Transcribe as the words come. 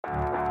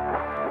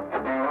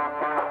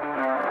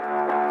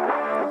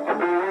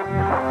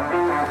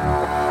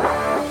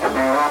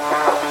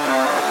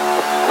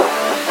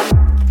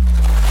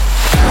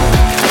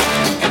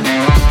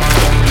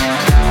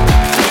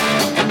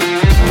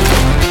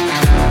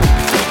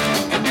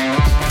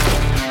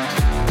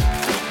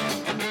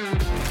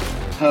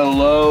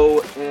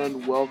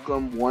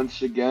welcome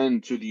once again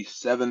to the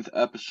seventh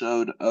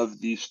episode of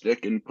the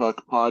Stick and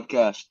Puck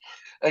podcast.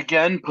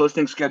 Again,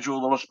 posting schedule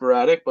a little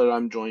sporadic, but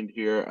I'm joined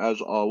here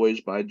as always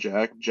by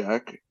Jack.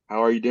 Jack,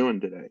 how are you doing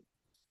today?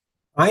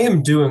 I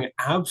am doing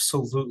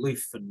absolutely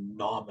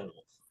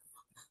phenomenal.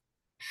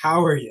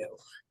 How are you?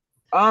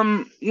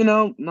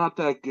 Not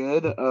that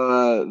good.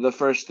 The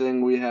first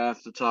thing we have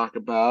to talk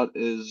about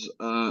is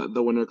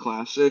the Winter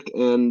Classic,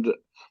 and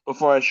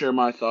before I share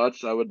my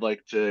thoughts, I would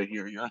like to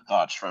hear your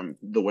thoughts from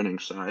the winning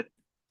side.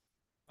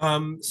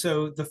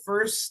 So the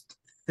first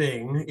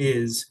thing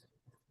is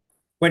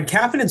when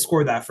Kapanen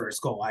scored that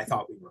first goal, I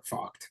thought we were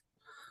fucked.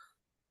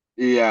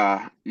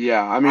 Yeah,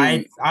 yeah. I I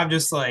mean, I'm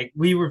just like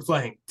we were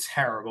playing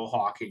terrible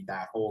hockey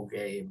that whole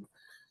game.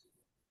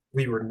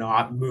 We were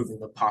not moving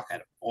the puck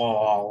at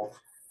all.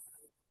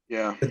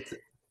 yeah. But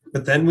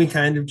but then we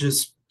kind of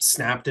just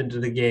snapped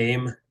into the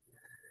game.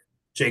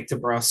 Jake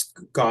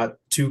DeBrusk got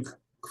two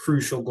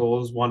crucial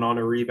goals, one on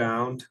a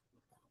rebound,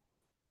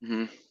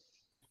 Hmm.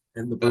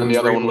 and the And then the Bruins were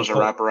other one able was to a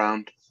pull.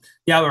 wraparound.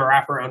 Yeah, the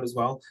wraparound as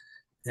well.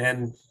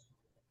 And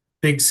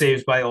big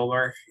saves by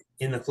Ulmer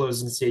in the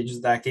closing stages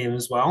of that game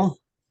as well.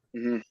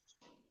 Hmm.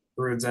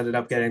 Bruins ended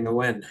up getting the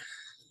win.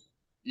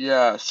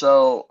 Yeah,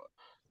 so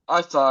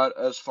I thought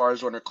as far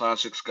as Winter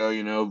Classics go,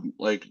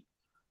 like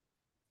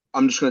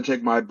I'm just gonna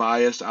take my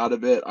bias out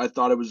of it. I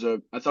thought it was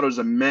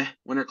a meh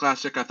Winter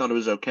Classic. I thought it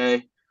was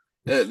okay.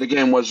 The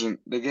game wasn't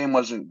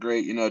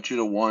great,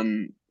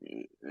 2-1.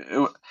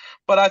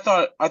 But I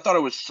thought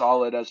it was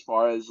solid as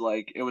far as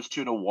like it was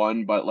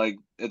 2-1, but like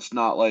it's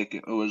not like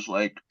it was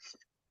like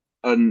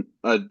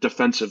a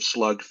defensive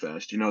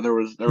slugfest. There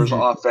was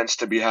Mm-hmm. offense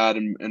to be had,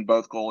 and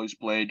both goalies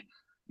played,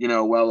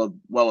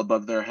 well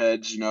above their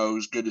heads. It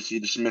was good to see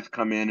the Smith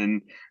come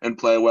in and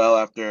play well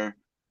after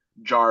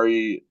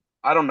Jari.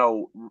 I don't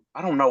know.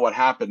 I don't know what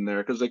happened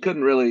there because they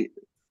couldn't really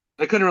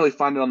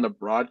find it on the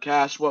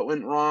broadcast what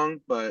went wrong,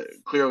 but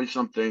clearly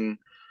something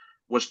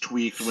was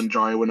tweaked when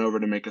Jari went over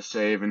to make a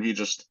save, and he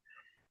just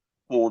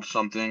pulled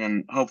something.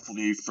 And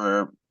hopefully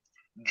for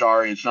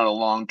Jari, it's not a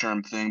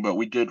long-term thing, but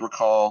we did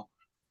recall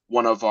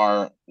one of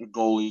our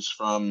goalies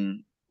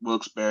from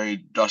Wilkes-Barre,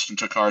 Dustin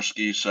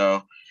Tokarski.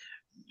 So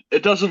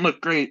it doesn't look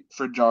great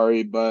for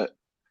Jari, but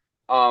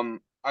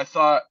I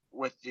thought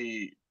with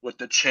the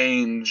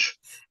change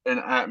in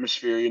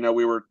atmosphere,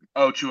 we were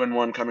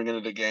 0-2-1 coming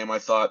into the game. I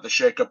thought the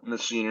shakeup in the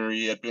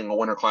scenery, it being a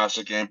Winter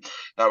Classic game,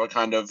 that would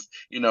kind of,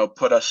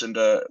 put us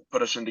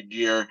into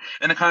gear.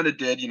 And it kind of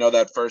did,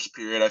 that first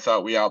period. I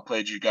thought we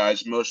outplayed you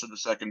guys. Most of the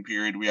second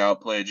period we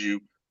outplayed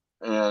you.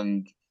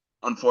 And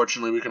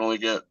unfortunately we can only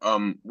get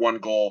one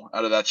goal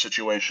out of that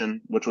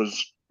situation, which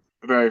was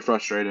very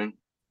frustrating.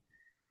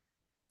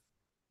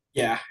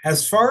 Yeah,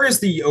 as far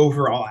as the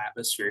overall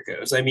atmosphere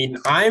goes, I mean,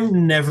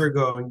 I'm never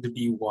going to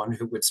be one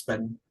who would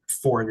spend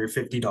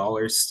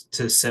 $450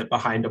 to sit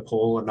behind a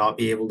pole and not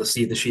be able to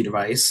see the sheet of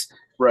ice.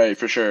 Right,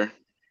 for sure.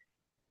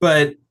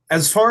 But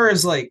as far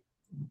as like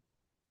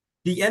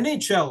the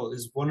NHL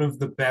is one of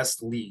the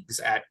best leagues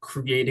at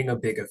creating a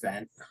big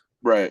event.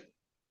 Right,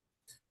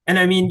 And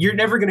I mean, you're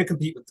never going to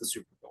compete with the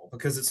Super Bowl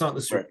because it's not the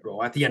right. Super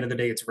Bowl. At the end of the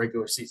day, it's a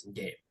regular season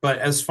game. But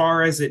as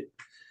far as it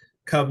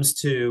comes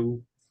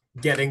to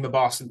getting the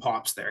Boston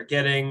Pops there,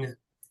 getting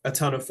a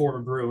ton of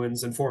former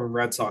Bruins and former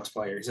Red Sox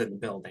players in the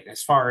building,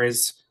 as far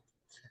as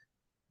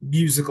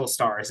musical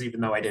stars,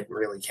 even though I didn't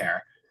really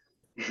care.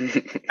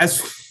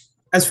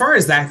 As far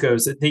as that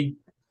goes, they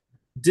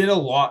did a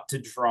lot to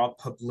draw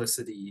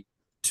publicity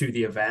to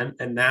the event,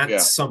 and that's Yeah.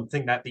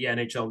 something that the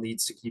NHL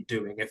needs to keep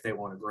doing if they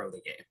want to grow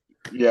the game.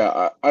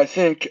 Yeah, I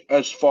think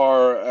as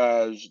far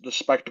as the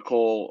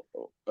spectacle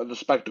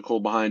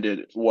behind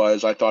it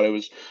was, I thought it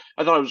was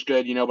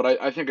good, but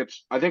I think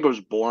it was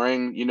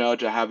boring,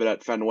 to have it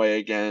at Fenway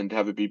again, to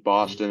have it be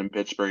Boston and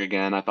Pittsburgh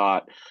again. I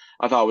thought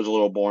it was a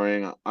little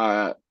boring.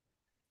 I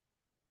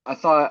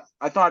thought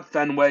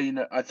Fenway,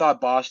 I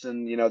thought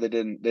Boston, they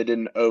did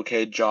an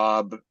okay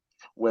job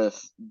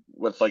with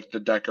like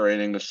the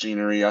decorating, the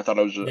scenery. I thought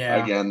it was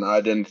Yeah, again,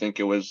 I didn't think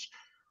it was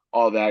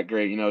all that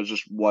great. It was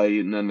just white,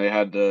 and then they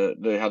had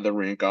the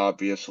rink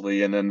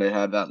obviously, and then they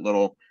had that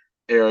little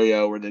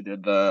area where they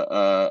did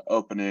the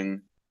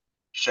opening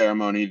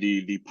ceremony,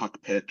 the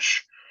puck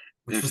pitch,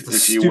 which was if the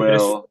if you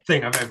stupidest will.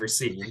 thing I've ever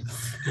seen.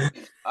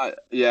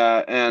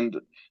 Yeah, and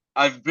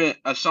I've been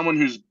as someone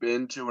who's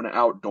been to an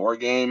outdoor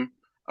game,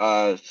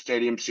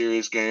 stadium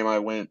series game. I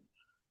went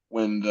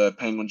when the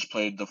Penguins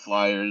played the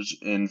Flyers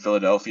in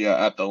Philadelphia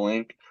at the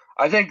Link.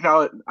 I think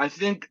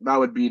that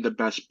would be the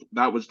best.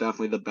 That was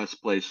definitely the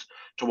best place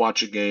to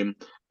watch a game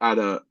at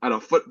a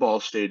football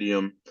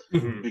stadium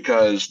Mhm.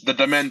 because the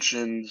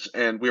dimensions,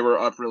 and we were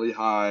up really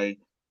high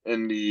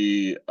in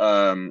the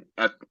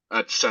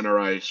at center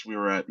ice. We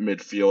were at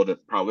midfield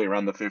at probably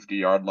around the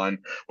 50-yard line,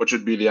 which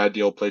would be the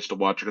ideal place to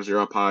watch because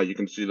you're up high, you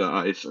can see the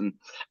ice. And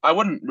I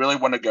wouldn't really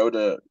want to go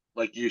to,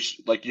 like you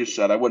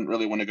said, I wouldn't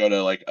really want to go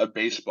to like a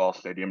baseball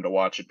stadium to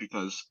watch it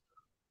because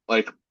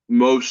like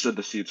most of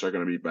the seats are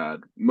going to be bad.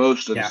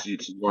 Most of the Yeah.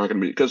 seats aren't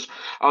going to be because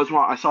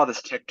I saw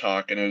this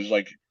TikTok, and it was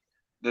like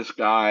this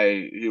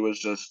guy, he was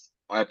just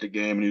at the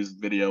game and he was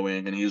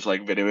videoing and he's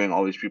like videoing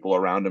all these people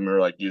around him or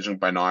like using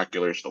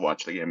binoculars to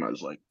watch the game. I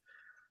was like,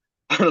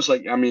 I was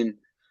like, I mean,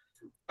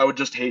 I would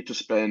just hate to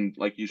spend,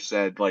 like you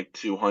said, like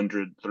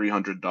 200,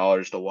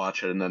 $300 to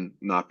watch it and then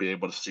not be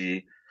able to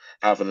see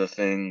half of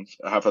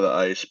the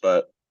ice.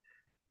 But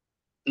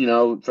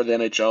for the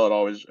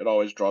NHL, it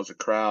always draws a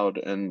crowd.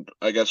 And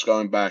I guess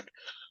going back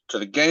to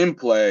the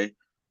gameplay,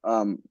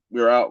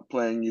 we were out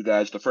playing you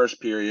guys the first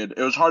period.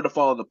 It was hard to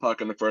follow the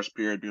puck in the first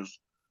period because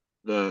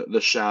the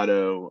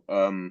shadow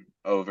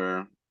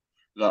over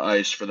the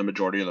ice for the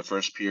majority of the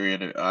first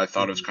period. I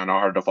thought it was Mhm. kind of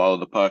hard to follow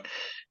the puck,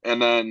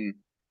 and then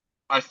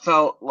I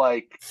felt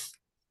like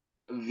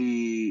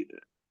the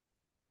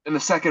in the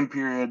second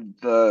period,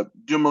 the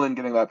Dumoulin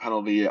getting that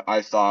penalty,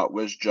 I thought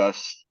was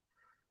just.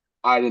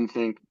 I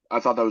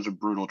thought that was a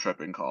brutal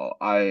tripping call.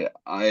 I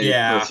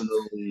Yeah.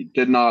 personally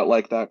did not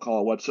like that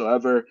call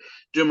whatsoever.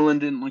 Dumoulin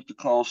didn't like the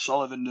call.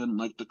 Sullivan didn't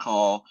like the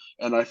call,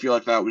 and I feel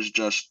like that was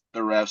just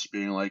the refs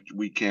being like,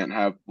 we can't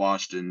have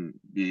Boston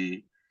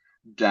be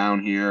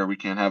down here. We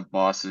can't have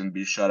Boston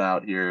be shut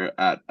out here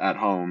at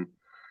home.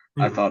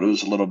 Mhm. I thought it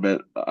was a little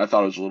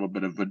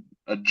bit of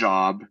a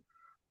job,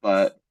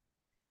 but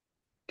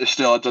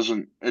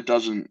it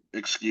doesn't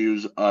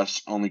excuse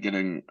us only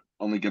getting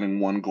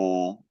one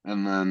goal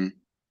and then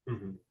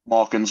Mhm.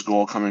 Malkin's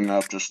goal coming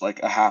up just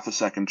like a half a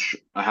second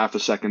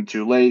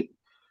too late.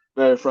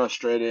 Very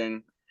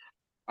frustrating.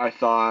 I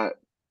thought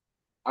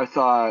I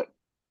thought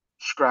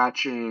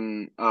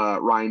scratching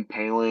Ryan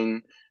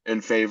Paling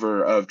in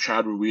favor of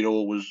Chad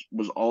Ruedel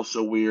was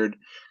also weird.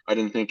 I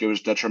didn't think it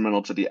was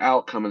detrimental to the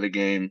outcome of the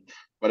game,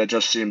 but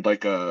it seemed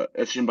like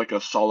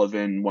a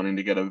Sullivan wanting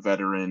to get a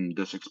veteran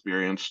this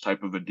experience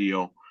type of a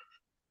deal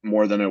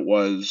more than it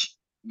was.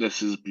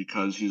 This is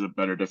because he's a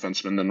better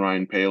defenseman than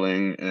Ryan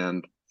Paling,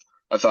 and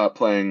I thought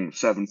playing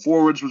seven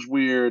forwards was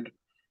weird.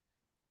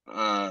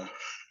 Uh,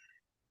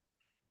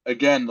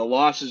 again, the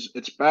losses,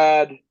 it's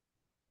bad.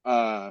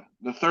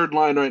 The third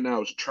line right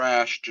now is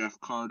trash. Jeff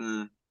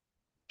Carter,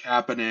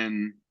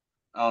 Kapanen.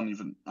 I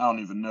don't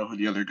even know who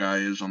the other guy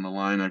is on the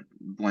line. I'm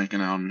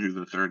blanking out on who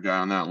the third guy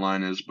on that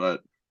line is,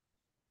 but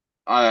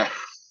I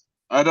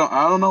I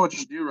don't know what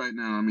to do right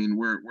now. I mean,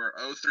 we're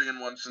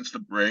 0-3-1 since the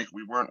break.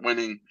 We weren't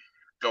winning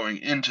going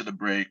into the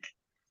break.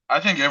 I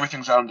think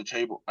everything's out on the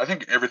table. I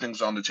think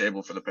everything's on the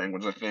table for the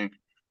Penguins. I think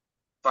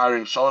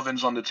firing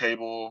Sullivan's on the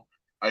table.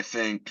 I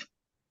think,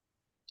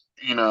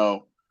 you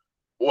know,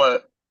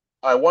 what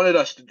I wanted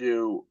us to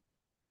do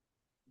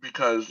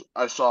because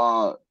I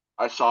saw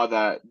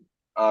that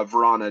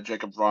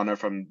Jacob Vrana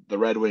from the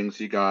Red Wings,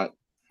 he got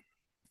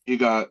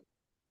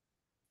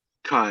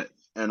cut,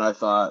 and I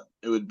thought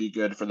it would be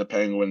good for the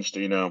Penguins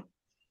to,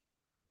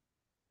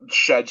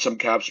 shed some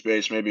cap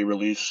space, maybe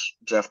release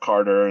Jeff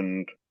Carter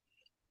and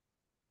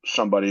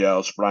somebody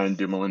else, Brian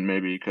Dumoulin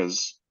maybe,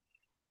 because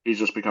he's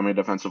just becoming a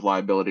defensive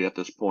liability at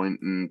this point,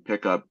 and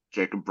pick up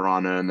Jacob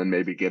Vrana and then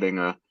maybe getting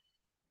a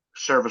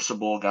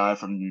serviceable guy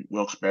from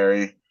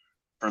Wilkes-Barre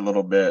for a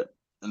little bit,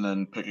 and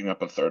then picking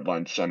up a third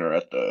line center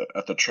at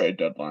the trade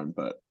deadline.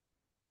 But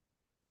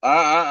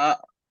I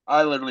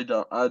I literally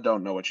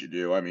don't know what you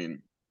do. I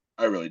mean,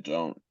 I really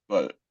don't.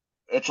 But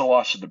it's a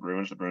loss to the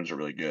Bruins. The Bruins are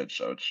really good,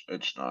 so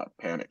it's not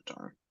panic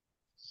time.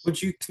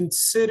 Would you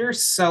consider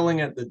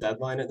selling at the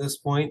deadline at this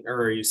point, or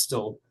are you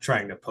still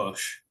trying to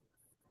push?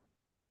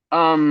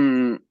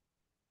 Um,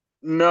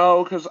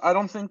 no, because I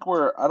don't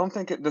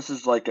think this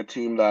is like a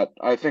team that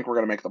I think we're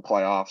gonna make the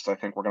playoffs. I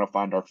think we're gonna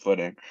find our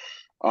footing.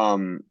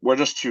 We're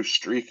just too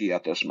streaky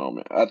at this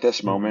moment. At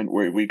this Mhm. moment,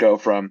 we go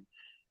from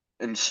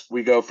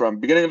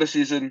beginning of the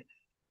season,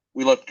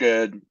 we looked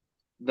good,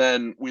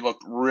 then we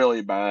looked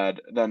really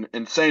bad, then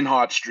insane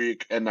hot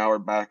streak, and now we're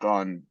back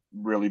on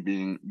really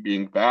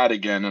being bad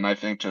again. And I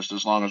think just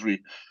as long as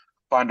we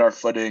find our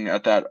footing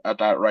at that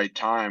right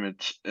time,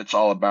 it's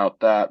all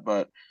about that.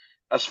 But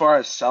as far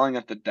as selling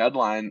at the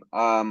deadline,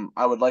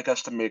 I would like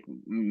us to make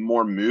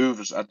more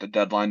moves at the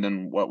deadline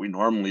than what we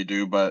normally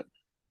do, but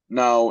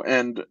no.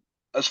 And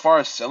as far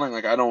as selling,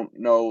 like I don't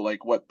know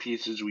like what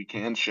pieces we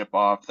can ship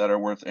off that are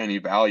worth any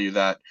value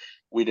that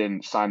we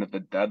didn't sign at the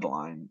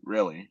deadline,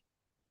 really.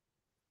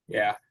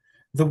 Yeah.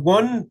 The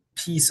one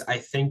piece I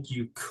think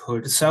you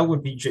could sell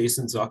would be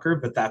Jason Zucker,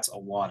 but that's a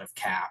lot of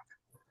cap.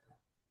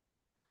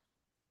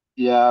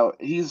 Yeah,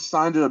 he's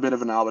signed to a bit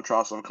of an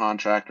albatross of a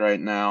contract right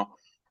now.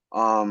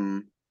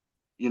 Um,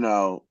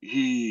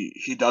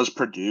 he does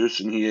produce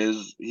and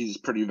he's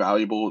pretty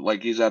valuable.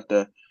 Like he's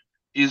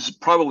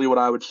probably what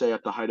I would say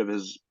at the height of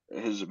his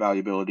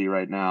valuability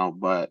right now,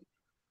 but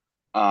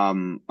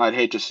I'd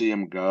hate to see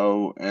him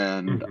go,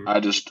 and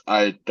Mhm.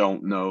 I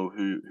don't know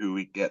who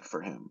we get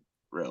for him,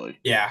 really.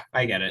 Yeah,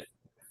 I get it.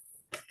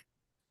 Because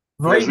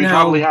Right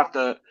now,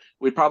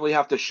 we'd probably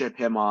have to ship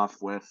him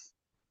off with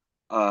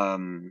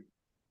um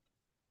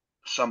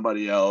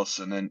somebody else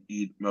and then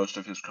eat most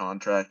of his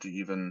contract to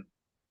even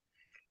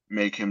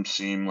make him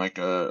seem like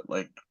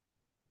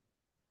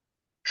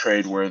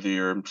trade worthy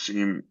or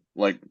seem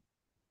like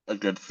a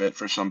good fit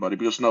for somebody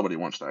because nobody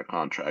wants that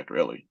contract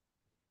really.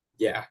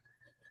 yeah.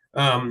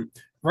 Um,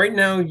 right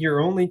now, you're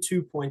only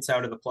 2 points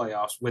out of the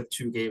playoffs with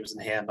 2 games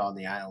in hand on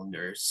the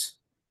Islanders.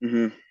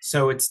 Hmm.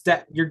 So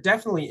you're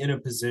definitely in a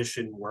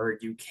position where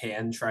you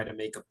can try to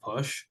make a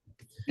push.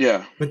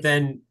 Yeah. But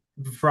then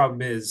the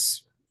problem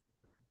is,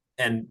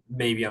 and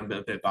maybe I'm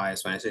a bit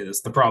biased when I say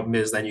this, the problem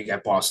is then you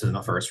get Boston in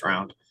the first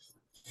round.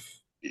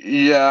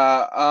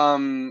 Yeah,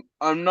 I'm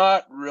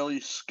not really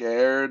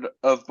scared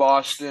of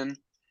Boston.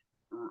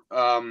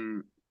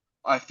 Um,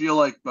 I feel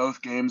like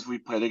both games we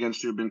played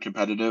against you have been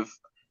competitive,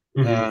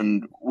 Mm-hmm.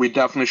 and we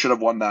definitely should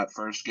have won that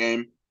first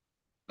game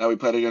that we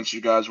played against you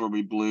guys where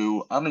we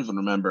blew. I don't even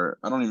remember.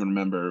 I don't even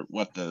remember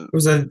what the.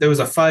 There was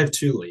a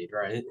 5-2 lead,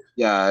 right?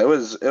 Yeah, it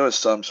was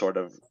some sort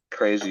of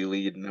crazy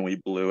lead and then we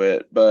blew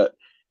it. But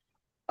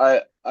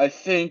I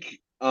think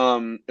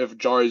if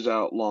Jari's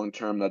out long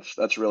term,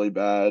 that's really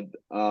bad.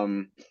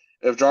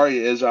 If Jari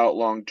is out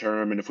long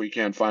term and if we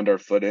can't find our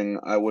footing,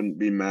 I wouldn't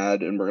be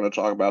mad. And we're gonna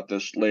talk about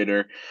this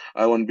later.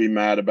 I wouldn't be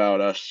mad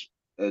about us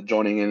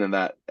joining in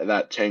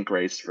that tank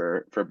race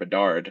for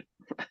Bedard.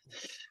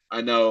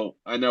 I know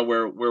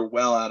we're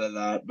well out of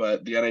that,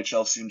 but the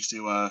NHL seems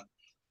to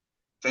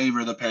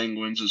favor the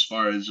Penguins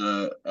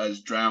as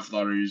draft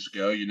lotteries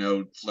go. You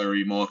know,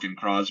 Fleury, Malkin,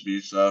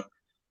 Crosby. So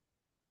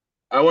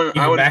I Even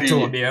wouldn't back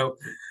to be. Lemieux.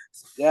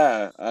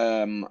 Yeah,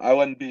 I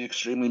wouldn't be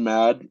extremely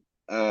mad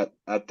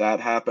at that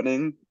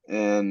happening,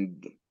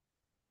 and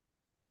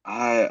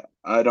I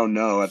don't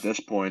know at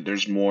this point.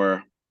 There's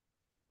more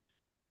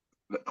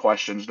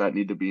questions that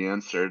need to be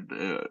answered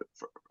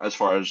as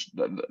far as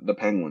the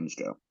Penguins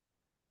go.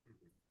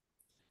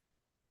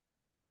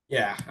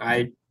 Yeah,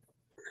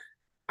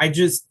 I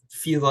just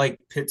feel like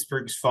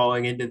Pittsburgh's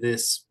falling into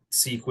this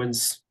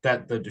sequence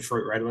that the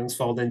Detroit Red Wings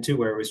fall into,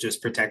 where it was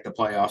just protect the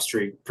playoff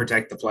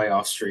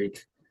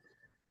streak,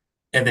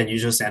 and then you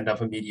just end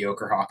up a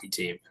mediocre hockey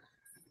team.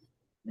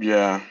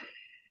 Yeah,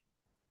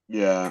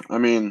 yeah. I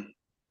mean,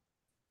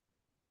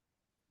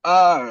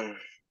 uh,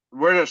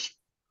 we're just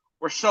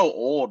we're so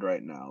old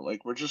right now.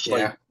 Like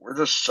Yeah. we're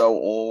just so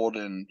old,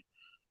 and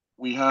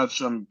we have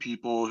some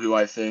people who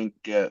I think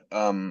get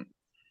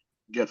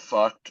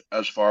fucked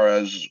as far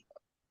as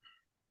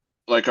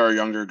like our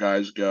younger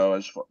guys go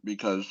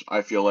because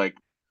I feel like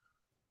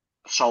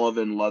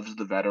Sullivan loves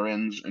the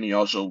veterans and he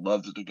also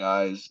loves the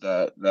guys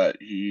that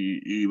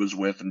he was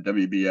with in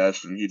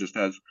WBS and he just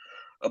has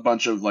a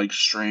bunch of like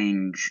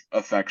strange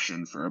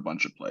affection for a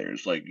bunch of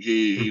players. Like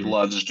he Mm-hmm.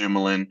 loves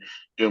Dumoulin.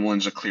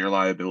 Dumoulin's a clear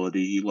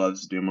liability. He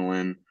loves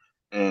Dumoulin,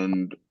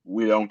 and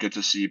we don't get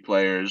to see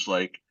players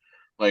like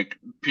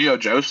P.O.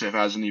 Joseph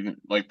hasn't even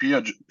like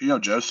P.O.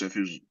 Joseph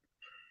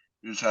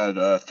who's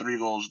had 3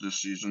 goals this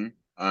season,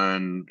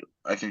 and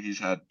I think he's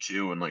had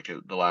two in like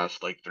the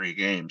last like 3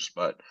 games,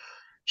 but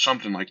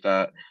something like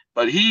that.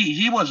 But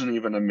he wasn't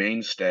even a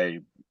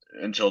mainstay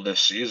until this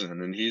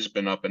season, and he's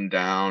been up and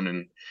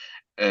down,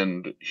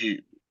 and he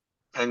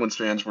Penguins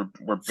fans were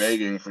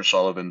begging for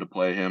Sullivan to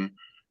play him,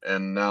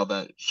 and now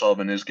that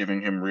Sullivan is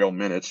giving him real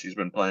minutes, he's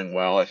been playing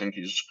well. I think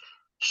he's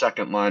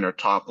second line or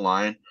top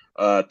line.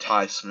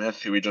 Ty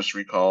Smith, who we just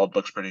recalled,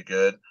 looks pretty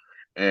good,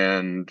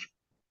 and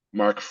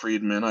Mark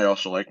Friedman. I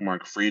also like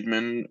Mark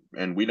Friedman,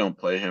 and we don't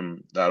play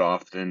him that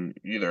often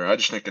either. I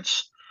just think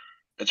its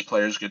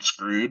players get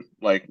screwed,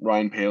 like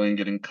Ryan Poehling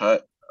getting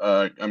cut.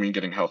 I mean,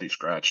 getting healthy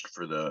scratched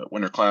for the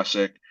Winter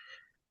Classic,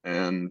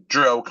 and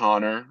Drew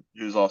O'Connor,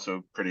 who's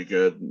also pretty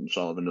good, and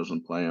Sullivan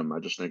doesn't play him. I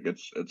just think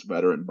it's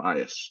veteran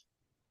bias.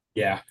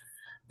 Yeah.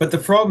 But the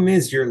problem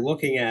is you're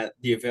looking at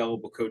the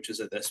available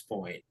coaches at this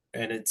point,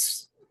 and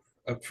it's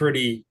a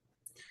pretty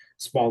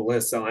small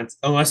list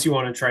unless you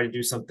want to try to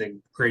do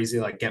something crazy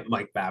like get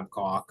Mike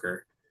Babcock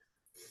or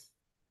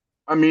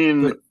I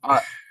mean,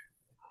 but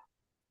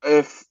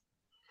if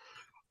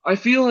I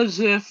feel as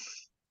if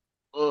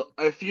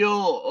I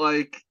feel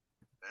like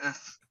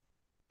if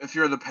if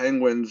you're the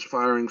Penguins,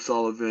 firing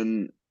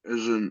Sullivan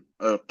isn't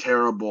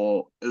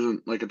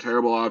like a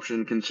terrible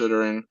option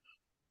considering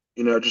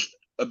just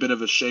a bit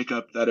of a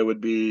shakeup that it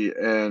would be.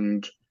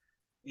 And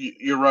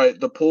you're right,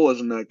 the pool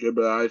isn't that good,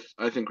 but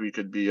I think we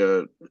could be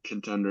a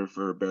contender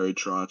for Barry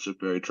Trotz if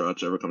Barry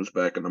Trotz ever comes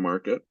back in the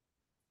market.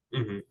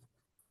 Mhm.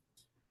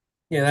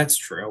 Yeah, that's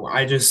true.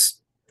 I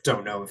just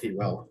don't know if he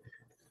will.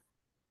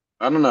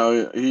 I don't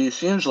know. He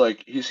seems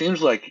like he's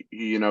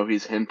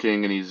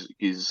hinting and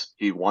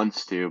he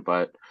wants to,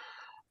 but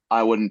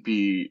I wouldn't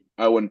be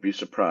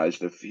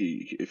surprised if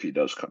he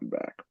does come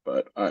back.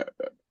 But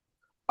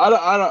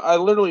I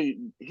literally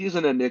he's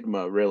an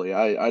enigma really.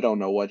 I don't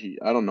know what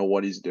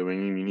he's doing.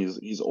 I mean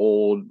he's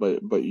old,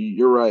 but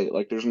you're right.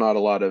 Like there's not a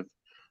lot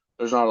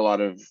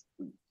of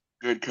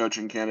good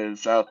coaching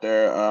candidates out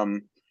there.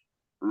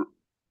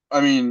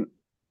 I mean,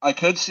 I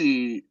could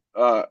see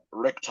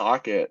Rick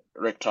Tocchet.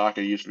 Rick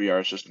Tocchet used to be our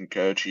assistant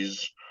coach.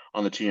 He's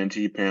on the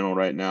TNT panel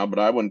right now, but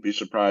I wouldn't be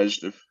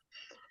surprised if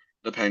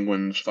the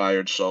Penguins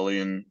fired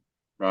Sully and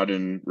brought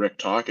in Rick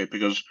Tocchet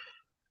because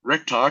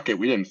Rick Tocchet,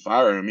 we didn't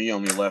fire him. He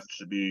only left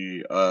to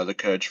be the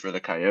coach for the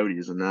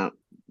Coyotes, and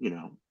you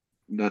know,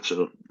 that's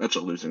a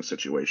losing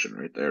situation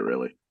right there,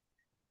 really.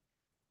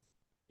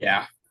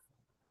 Yeah.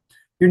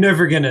 you're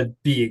never gonna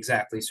be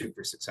exactly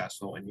super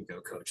successful when you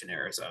go coach in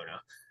Arizona.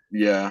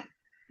 Yeah.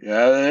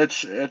 Yeah,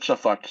 it's a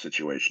fucked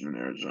situation in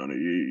Arizona.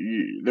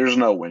 There's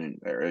no winning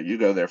there. You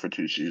go there for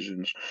 2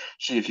 seasons,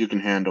 see if you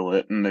can handle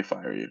it, and they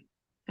fire you.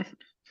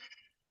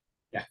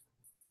 Yeah.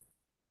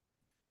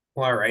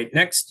 Well, all right.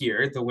 Next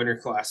year, the Winter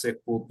Classic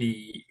will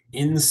be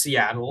in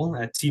Seattle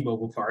at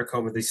T-Mobile Park,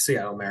 home of the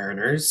Seattle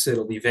Mariners.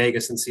 It'll be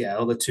Vegas and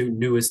Seattle, the two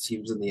newest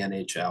teams in the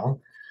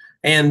NHL.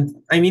 And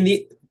I mean,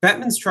 the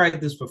Batman's tried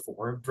this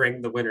before,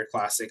 bring the Winter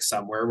Classic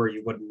somewhere where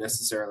you wouldn't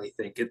necessarily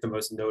think it. The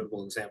most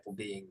notable example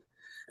being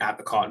at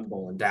the Cotton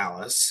Bowl in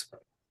Dallas.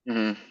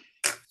 hmm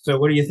So,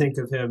 what do you think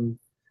of him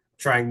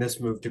trying this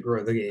move to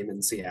grow the game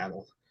in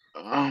Seattle?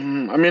 I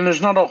mean,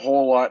 there's not a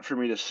whole lot for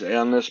me to say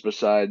on this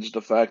besides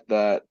the fact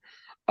that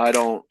I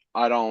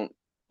don't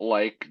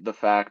like the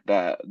fact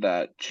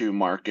that two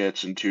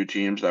markets and two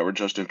teams that were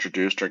just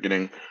introduced are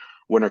getting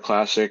Winter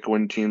Classic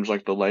when teams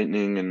like the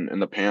Lightning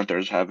and the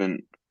Panthers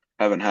haven't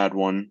had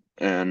one.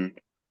 And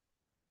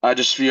I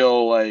just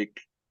feel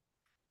like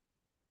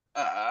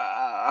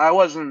I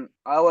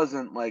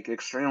wasn't like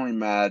extremely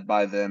mad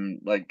by them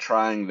like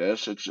trying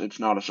this. It's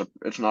not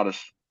a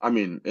I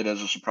mean, it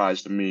is a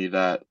surprise to me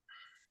that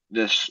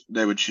this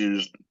they would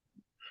choose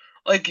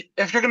like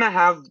if you're gonna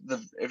have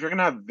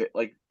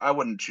like I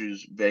wouldn't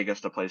choose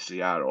Vegas to play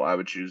Seattle. I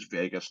would choose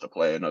Vegas to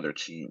play another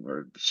team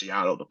or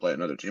Seattle to play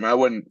another team. I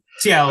wouldn't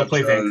Seattle have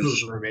play chose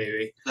Vancouver,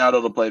 maybe.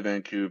 Seattle to play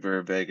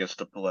Vancouver, Vegas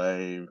to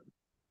play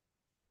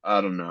I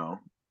don't know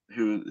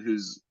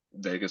who's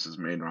Vegas's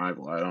main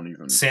rival. I don't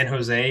even. San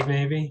Jose,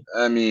 maybe.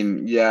 I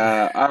mean,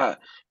 yeah,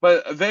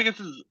 but Vegas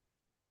is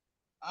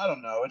I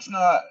don't know. It's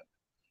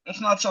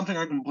not something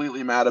I'm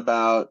completely mad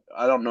about.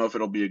 I don't know if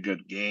it'll be a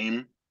good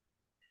game,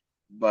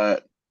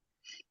 but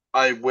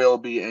I will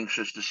be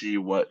anxious to see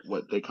what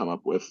they come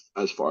up with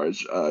as far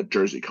as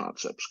jersey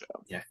concepts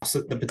go. Yeah.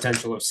 So the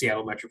potential of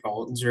Seattle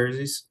Metropolitan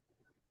jerseys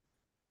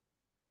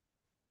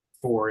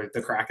for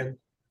the Kraken.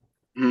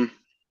 Mhm.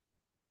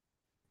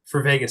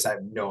 For Vegas, I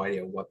have no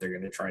idea what they're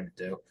going to try to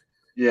do.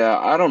 Yeah,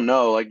 I don't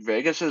know. Like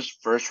Vegas's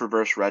first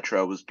reverse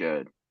retro was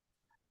good,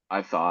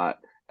 I thought,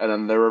 and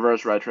then the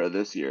reverse retro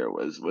this year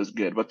was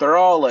good, but they're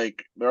all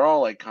like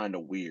kind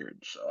of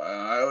weird. So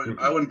I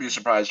Mhm. wouldn't be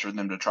surprised for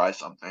them to try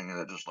something and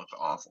it just looks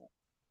awful.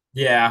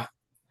 Yeah,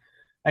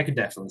 I could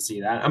definitely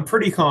see that. I'm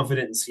pretty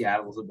confident in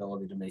Seattle's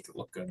ability to make it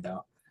look good,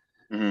 though.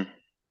 hmm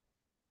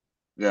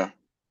Yeah.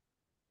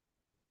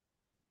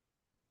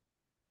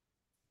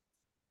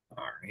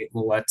 All right,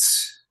 well,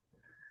 let's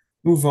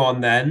move on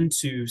then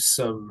to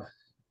some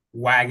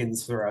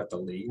wagons throughout the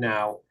league.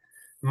 Now,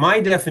 my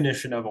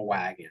definition of a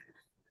wagon,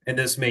 and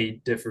this may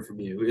differ from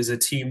you, is a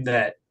team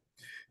that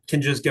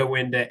can just go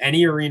into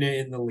any arena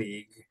in the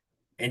league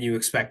and you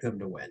expect them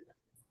to win.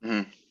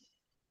 hmm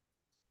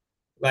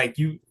Like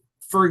you,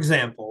 for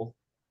example,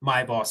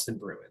 my Boston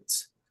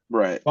Bruins.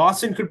 Right.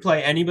 Boston could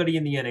play anybody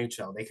in the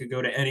NHL. They could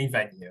go to any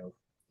venue,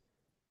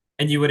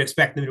 and you would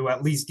expect them to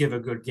at least give a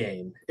good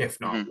game, if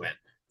not hmm win.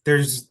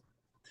 There's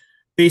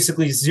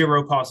basically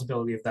zero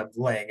possibility of them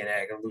laying an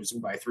egg and losing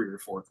by 3 or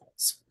 4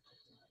 goals.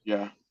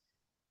 Yeah.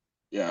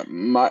 Yeah,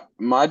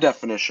 my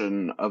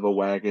definition of a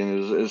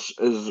wagon is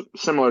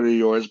similar to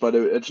yours, but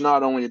it's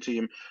not only a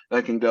team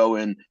that can go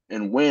in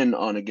and win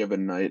on a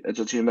given night. It's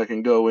a team that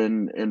can go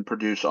in and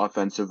produce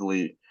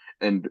offensively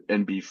and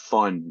be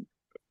fun Be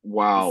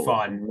while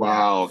fun, yeah,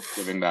 while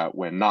giving that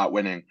win, not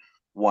winning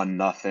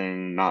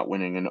 1-0, not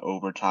winning in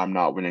overtime,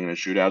 not winning in a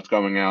shootouts,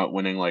 going out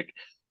winning like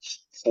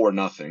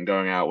 4-0,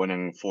 going out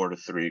winning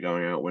 4-3,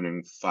 going out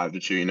winning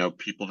 5-2.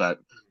 People that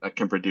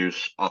can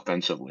produce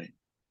offensively.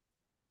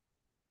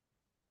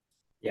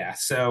 yeah.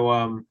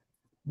 So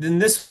then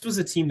this was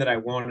a team that I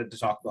wanted to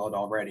talk about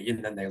already,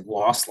 and then they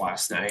lost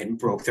last night and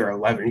broke their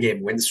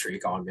 11-game win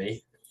streak on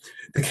me.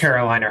 The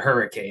Carolina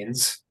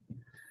Hurricanes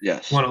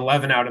Yes. won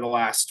 11 out of the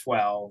last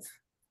 12.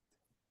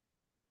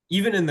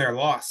 Even in their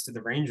loss to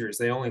the Rangers,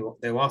 they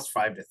lost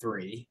 5-3.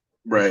 They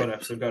Right. put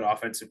up some good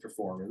offensive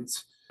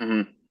performance,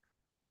 hmm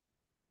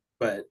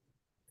but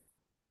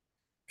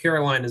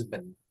Carolina's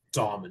been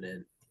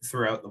dominant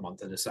throughout the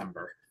month of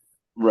December.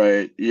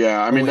 Right.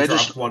 Yeah. I mean, Only they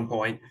just dropped 1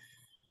 point.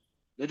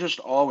 they just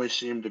always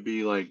seem to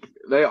be like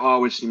they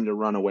always seem to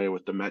run away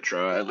with the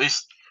Metro, at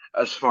least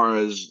as far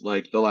as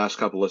like the last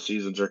couple of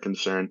seasons are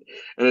concerned.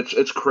 And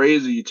it's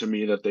crazy to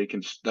me that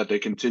they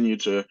continue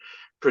to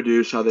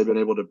produce how they've been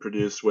able to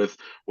produce with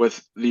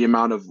the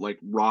amount of like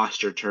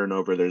roster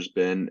turnover there's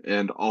been,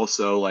 and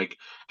also like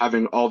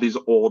having all these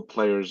old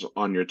players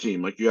on your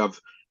team. Like you have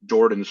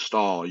Jordan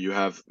Stahl, you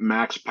have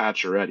Max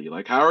Pacioretty.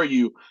 Like how are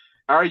you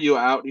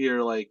out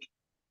here like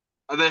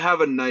they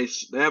have a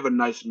nice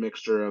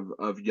mixture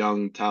of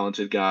young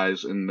talented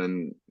guys and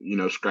then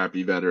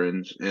scrappy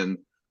veterans, and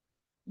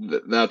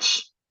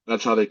that's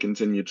how they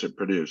continue to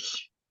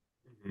produce.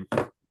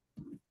 Mm-hmm.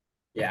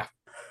 Yeah.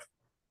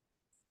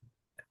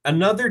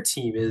 Another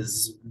team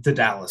is the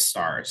Dallas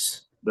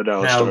Stars. The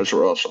Dallas Now, Stars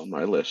are also on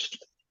my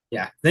list.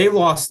 Yeah, they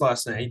lost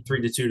last night,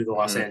 3-2 to the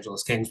Los Hmm.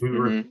 Angeles Kings. We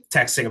were Hmm.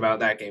 texting about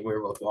that game. We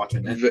were both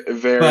watching it.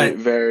 Very, But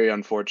very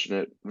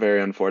unfortunate.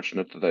 Very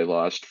unfortunate that they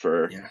lost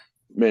for yeah,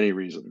 many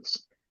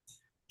reasons.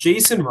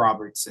 Jason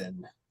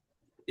Robertson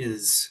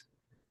is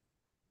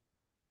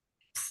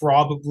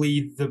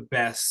probably the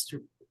best.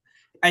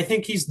 I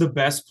think he's the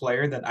best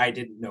player that I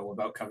didn't know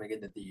about coming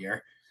into the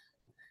year.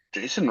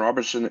 Jason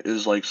Robertson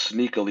is like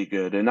sneakily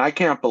good, and I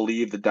can't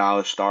believe the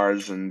Dallas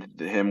Stars and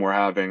him were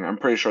having. I'm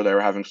pretty sure they were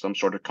having some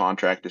sort of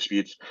contract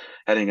disputes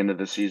heading into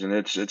the season.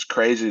 It's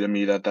crazy to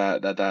me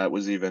that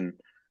was even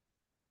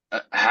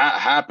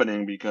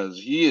happening because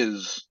he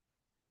is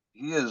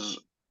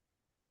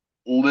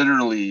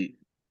literally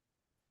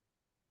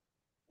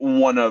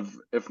one of,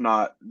 if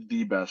not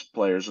the best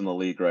players in the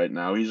league right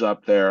now. He's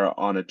up there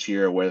on a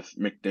tier with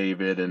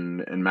McDavid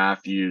and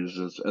Matthews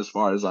as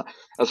far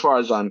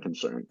as I'm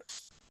concerned.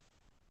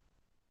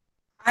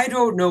 I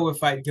don't know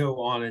if I'd go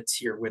on a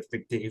tier with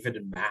McDavid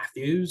and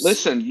Matthews.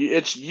 Listen,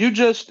 it's you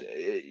just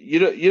you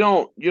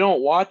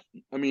don't watch.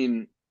 I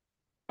mean,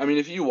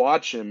 if you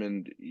watch him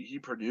and he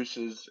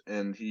produces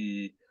and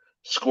he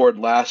scored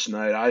last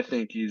night, I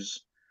think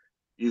he's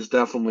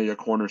definitely a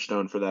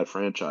cornerstone for that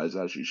franchise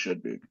as he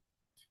should be.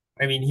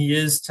 I mean, he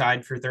is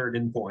tied for third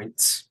in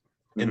points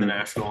in the Hmm.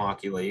 National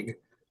Hockey League.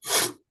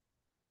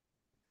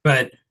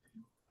 But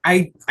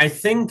I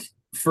think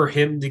for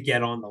him to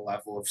get on the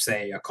level of,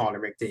 say, a Connor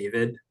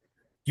McDavid,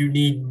 you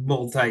need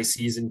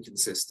multi-season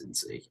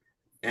consistency.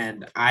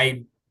 And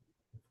I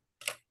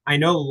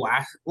know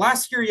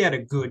last year he had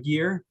a good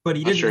year, but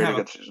he Last didn't year he had have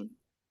a a. good season.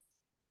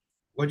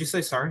 What'd you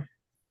say? Sorry.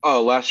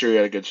 Oh, last year he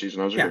had a good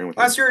season. I was Yeah, agreeing with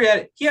you. last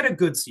year he had a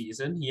good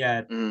season. He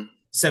had Hmm.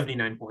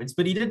 79 points,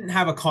 but he didn't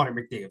have a Connor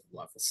McDavid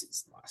level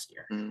season last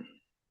year. Hmm.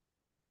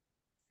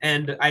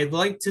 And I'd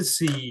like to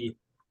see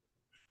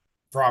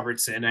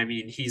Robertson. I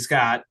mean, he's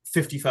got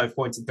 55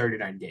 points in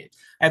 39 games.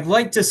 I'd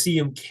like to see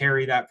him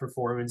carry that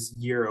performance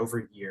year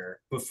over year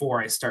before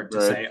I start to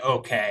Right, say,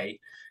 okay,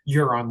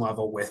 you're on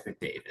level with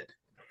McDavid.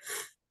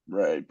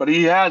 right. But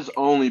he has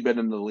only been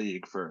in the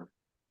league for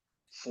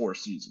 4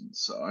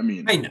 seasons, so I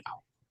mean, I know.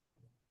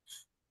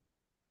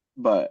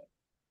 but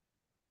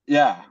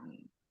yeah.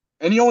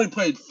 And he only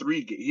played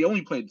three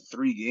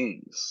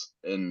games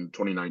in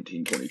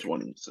 2019,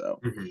 2020. So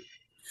Mm-hmm.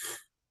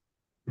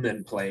 And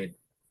then played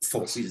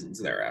full seasons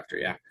thereafter.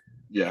 Yeah.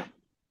 yeah.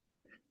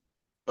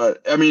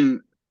 But I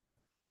mean,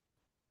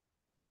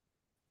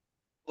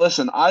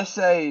 listen, I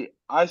say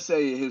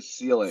his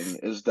ceiling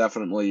is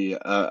definitely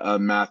a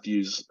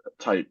Matthews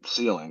type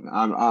ceiling.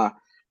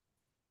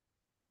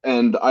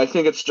 And I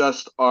think it's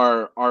just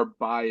our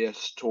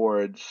bias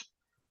towards,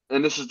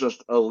 and this is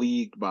just a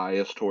league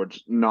bias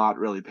towards not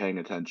really paying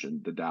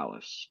attention to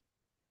Dallas,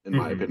 in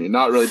my Mm-hmm. opinion,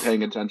 not really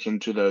paying attention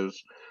to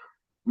those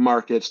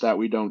markets that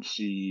we don't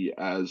see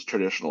as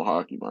traditional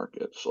hockey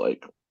markets.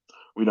 Like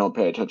we don't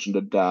pay attention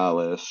to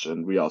Dallas,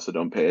 and we also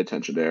don't pay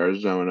attention to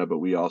Arizona, but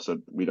we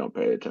don't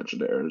pay attention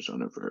to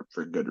Arizona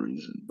for good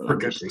reason. But For I'm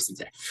good just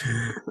reasons.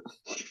 Yeah.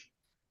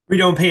 We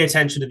don't pay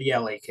attention to the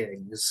LA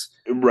Kings.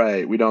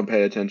 right. We don't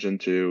pay attention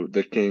to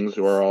the Kings,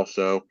 who are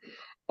also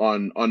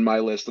on my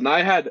list, and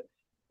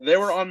they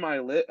were on my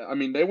list. I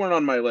mean, they weren't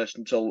on my list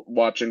until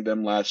watching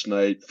them last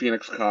night.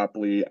 Phoenix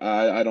Copley.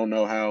 I don't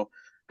know how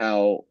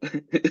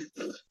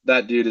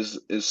that dude is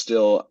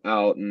still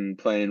out and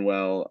playing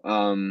well.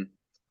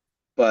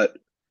 But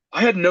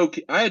I had no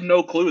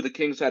clue the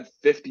Kings had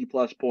 50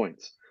 plus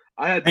points.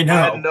 I I had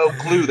know. no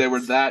clue they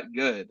were that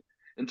good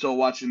until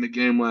watching the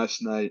game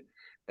last night,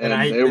 And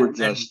and they were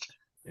just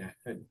yeah,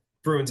 and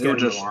Bruins they were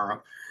get him just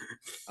tomorrow.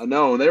 I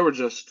know they were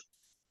just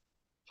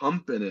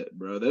pumping it,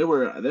 bro.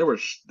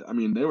 I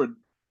mean they were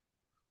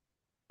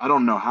I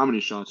don't know how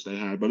many shots they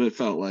had, but it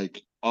felt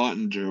like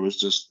Ottinger was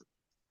just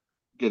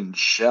getting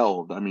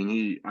shelled. I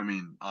mean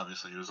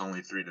obviously it was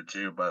only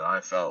 3-2, but I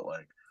felt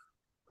like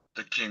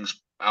the Kings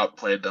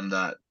outplayed them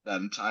that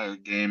entire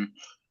game,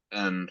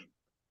 and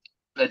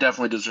they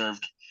definitely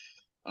deserved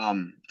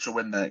to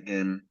win that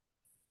game.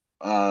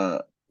 Uh,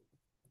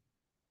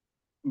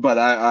 but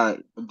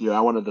dude, I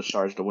wanted the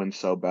Stars to win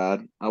so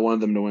bad. I wanted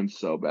them to win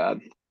so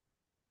bad.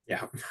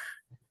 Yeah.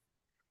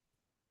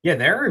 Yeah,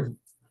 they're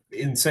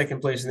in second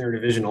place in their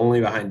division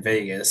only behind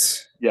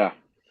Vegas. Yeah.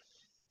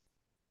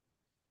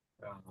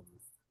 Um,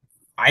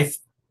 I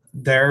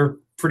they're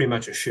pretty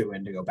much a shoe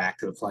in to go back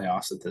to the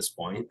playoffs at this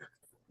point.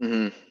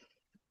 Hmm.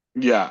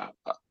 Yeah.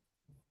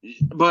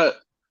 But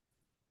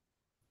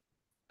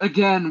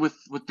again, with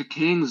the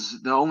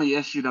Kings, the only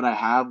issue that I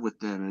have with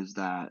them is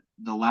that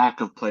the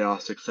lack of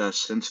playoff success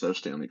since those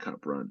Stanley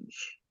Cup runs.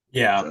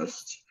 Yeah,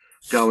 Just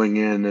going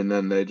in and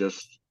then they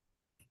just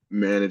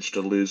managed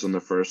to lose in the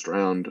first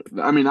round.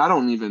 I mean, I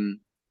don't even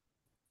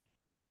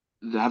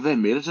have they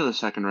made it to the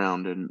second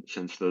round in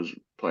since those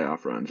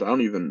playoff runs. I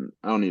don't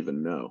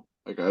even know.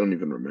 Like I don't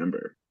even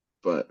remember.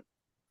 But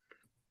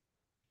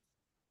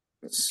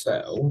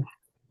so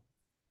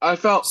I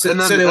felt so,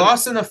 so they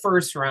lost in the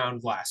first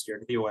round last year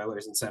to the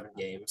Oilers in 7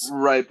 games.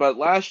 right, but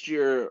last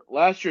year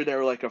they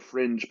were like a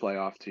fringe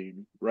playoff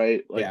team,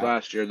 right? Like Yeah,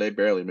 last year they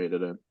barely made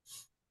it in.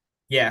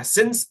 Yeah,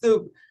 since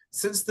the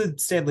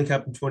Stanley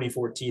Cup in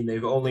 2014,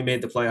 they've only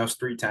made the playoffs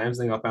 3 times.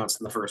 They got bounced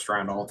in the first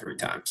round all 3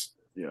 times.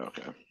 Yeah,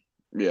 okay.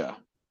 Yeah.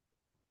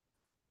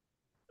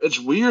 It's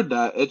weird.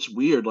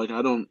 Like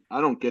I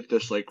don't get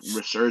this like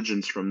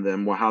resurgence from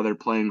them, how they're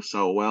playing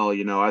so well.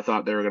 I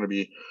thought they were gonna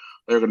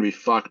be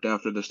fucked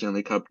after the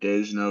Stanley Cup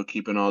days,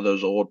 keeping all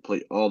those old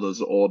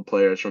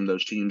players from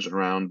those teams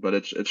around, but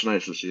it's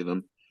nice to see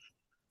them,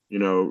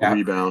 Yeah,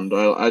 rebound.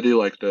 I do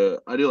like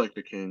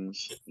the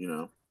Kings.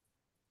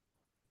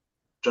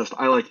 Just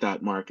I like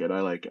that market. I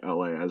like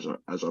LA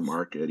as a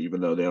market, even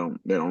though they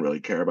don't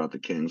really care about the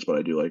Kings, but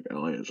I do like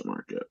LA as a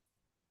market.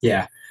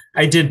 yeah.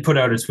 I did put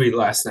out a tweet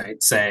last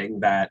night saying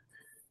that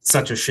it's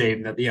such a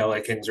shame that the LA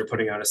Kings are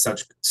putting out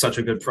such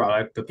a good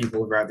product, but people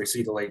would rather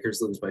see the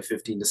Lakers lose by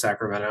 15 to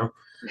Sacramento.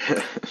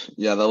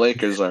 Yeah, the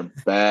Lakers are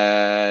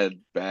bad, Yeah,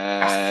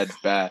 bad,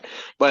 bad.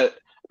 But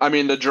I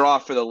mean, the draw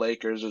for the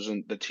Lakers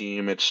isn't the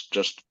team. It's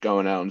just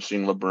going out and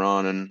seeing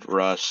LeBron and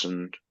Russ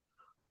and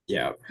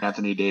yeah.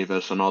 Anthony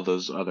Davis and all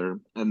those other,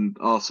 and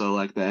also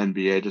like the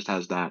NBA just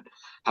has that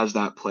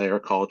player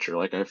culture.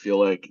 Like I feel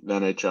like the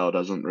NHL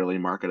doesn't really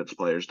market its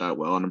players that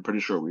well, and I'm pretty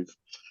sure we've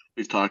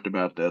talked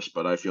about this,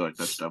 but I feel like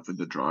that's definitely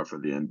the draw for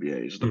the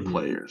NBA is the Mhm.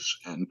 players.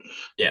 And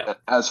Yeah.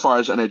 as far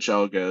as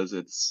NHL goes,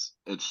 it's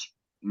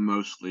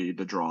mostly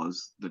the draw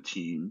is the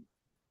team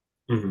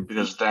Mhm.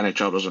 because the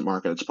NHL doesn't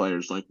market its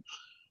players. Like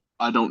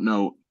I don't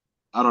know,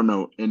 I don't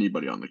know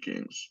anybody on the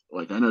Kings.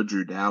 Like I know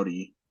Drew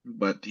Doughty,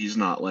 but he's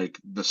not like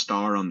the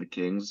star on the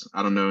Kings.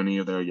 I don't know any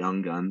of their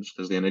young guns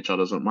because the NHL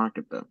doesn't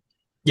market them.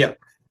 Yep.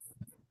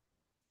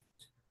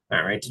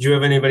 All right. Did you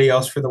have anybody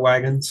else for the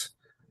wagons?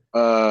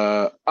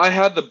 I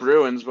had the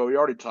Bruins, but we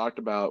already talked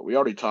about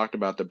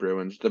the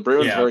Bruins. The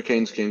Bruins, Yeah.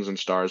 Hurricanes, Kings, and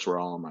Stars were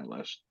all on my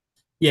list.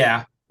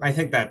 Yeah. I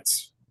think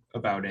that's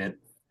about it.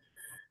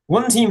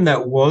 One team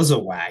that was a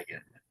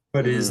wagon,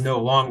 but is Hmm. no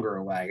longer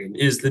a wagon,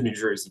 is the New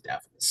Jersey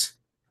Devils.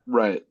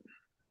 Right.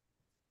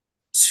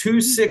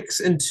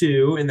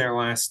 2-6-2 in their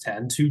last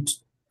 10,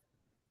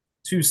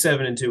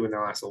 2-7-2 in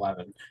their last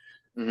 11.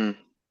 Hmm.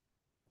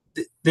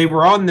 They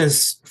were on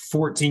this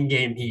 14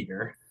 game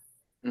heater,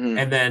 Hmm.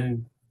 and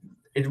then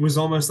it was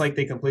almost like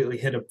they completely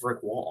hit a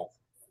brick wall.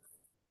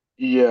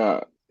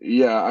 Yeah,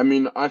 yeah. I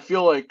mean, I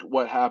feel like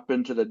what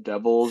happened to the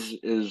Devils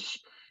is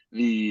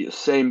the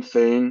same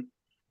thing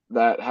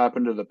that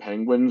happened to the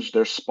Penguins.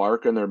 Their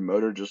spark and their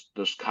motor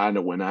just kind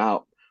of went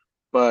out.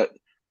 But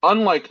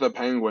unlike the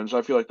Penguins,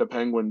 I feel like the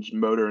Penguins'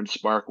 motor and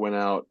spark went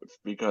out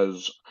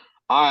because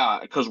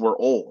we're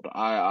old.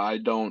 I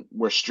don't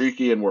we're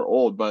streaky and we're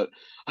old, but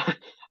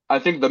I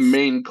think the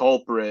main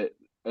culprit,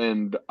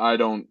 and I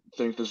don't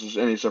think this is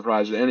any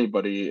surprise to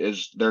anybody,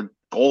 is their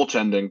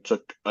goaltending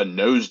took a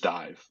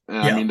nosedive. And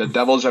I Yeah. mean, the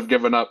Devils have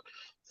given up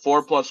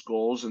four plus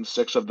goals in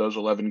six of those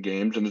 11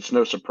 games, and it's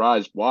no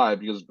surprise why,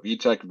 because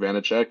Vitek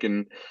Vanacek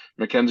and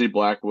Mackenzie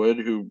Blackwood,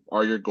 who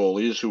are your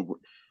goalies, who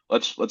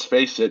let's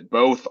face it,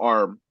 both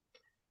are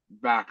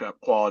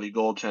backup quality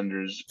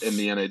goaltenders in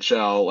the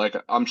NHL. Like,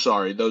 I'm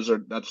sorry,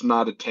 that's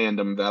not a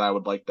tandem that I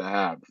would like to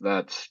have.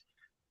 Yeah.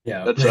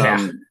 That's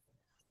Yeah.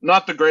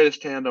 not the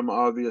greatest tandem,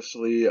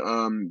 obviously.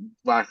 I mean,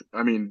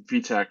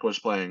 Vitek was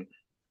playing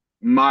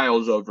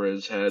miles over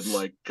his head,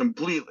 like a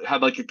complete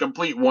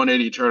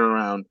 180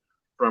 turnaround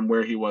from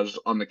where he was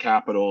on the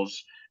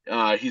Capitals.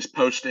 He's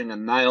posting a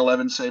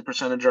 911 save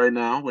percentage right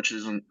now, which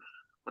is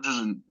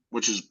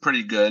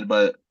pretty good,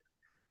 but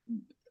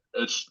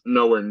it's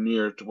nowhere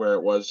near to where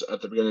it was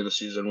at the beginning of the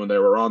season when they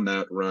were on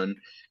that run.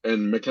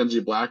 And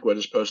Mackenzie Blackwood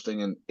is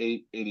posting an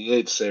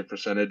 888 save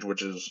percentage,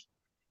 which is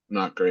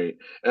not great.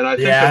 And I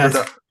think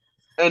Yeah.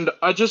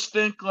 I just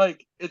think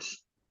like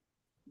it's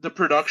the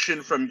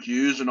production from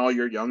Hughes and all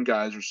your young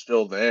guys are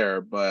still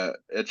there, but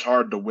it's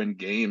hard to win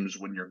games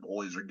when your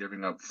goalies are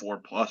giving up four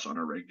plus on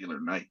a regular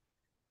night.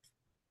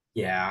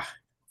 Yeah.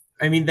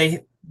 I mean,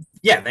 they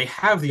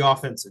have the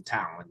offensive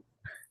talent.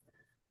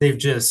 They've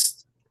just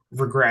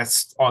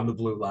regressed on the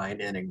blue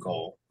line and in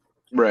goal.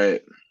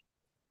 Right.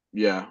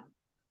 Yeah.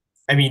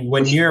 I mean,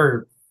 when Which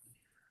you're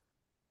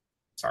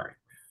sorry,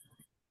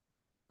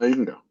 you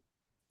can go.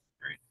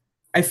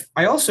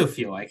 I also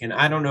feel like, and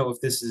I don't know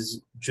if this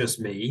is just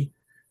me,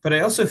 but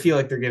I also feel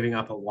like they're giving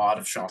up a lot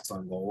of shots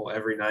on goal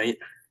every night.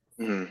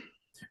 Mhm.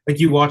 Like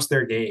you watch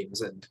their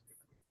games, and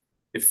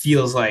it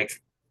feels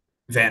like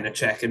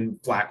Vanacek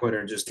and Blackwood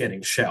are just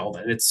getting shelled,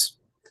 and it's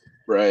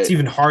Right.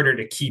 even harder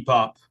to keep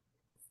up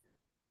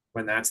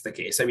when that's the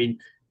case. I mean,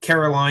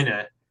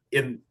 Carolina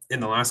in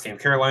the last game,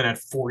 Carolina had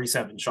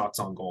 47 shots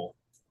on goal.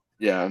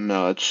 Yeah,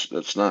 no,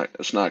 it's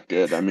not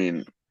good. I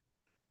mean,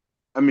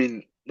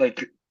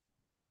 like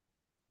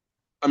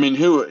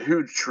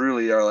who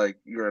truly are like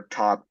your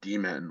top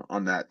D-men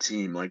on that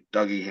team? Like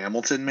Dougie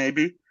Hamilton,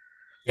 maybe?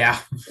 Yeah,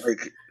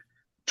 Like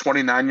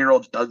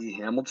 29-year-old Dougie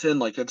Hamilton?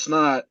 Like it's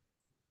not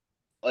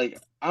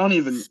like I don't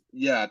even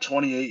yeah,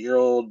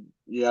 28-year-old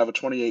you have a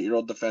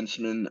 28-year-old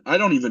defenseman. I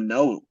don't even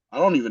know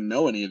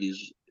any of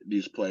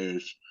these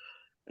players.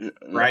 These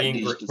Brian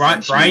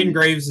defensemen.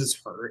 Graves is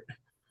hurt.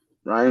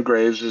 Ryan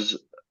Graves is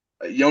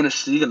Jonas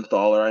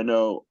Siegenthaler,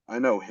 I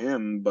know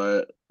him,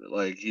 but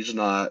like he's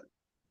not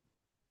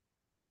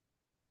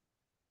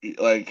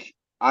like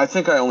I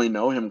think I only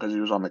know him because he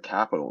was on the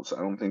Capitals.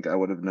 I don't think I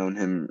would have known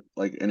him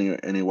like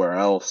anywhere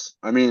else.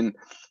 I mean,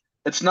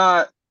 it's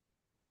not.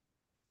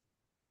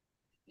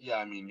 Yeah,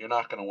 I mean, you're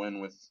not gonna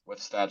win with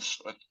stats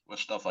with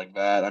stuff like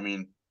that. I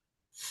mean,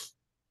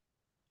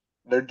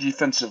 their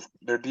defensive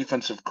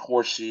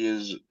Corsi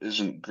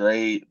isn't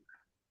great,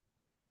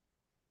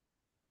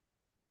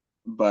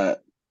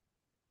 but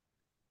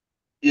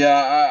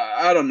yeah,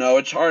 I don't know.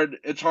 It's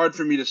hard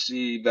for me to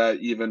see that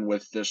even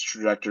with this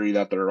trajectory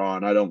that they're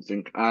on. I don't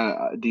think.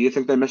 Do you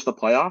think they missed the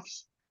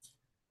playoffs?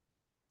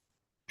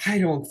 I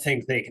don't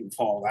think they can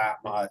fall that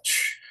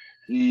much.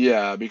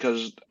 Yeah,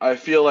 because I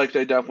feel like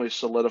they definitely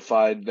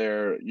solidified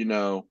their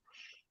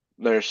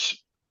s-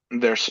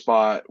 their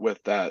spot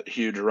with that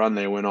huge run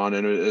they went on,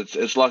 and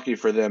it's lucky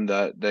for them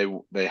that they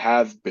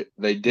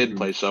did Mhm.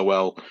 play so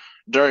well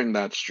during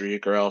that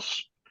streak, or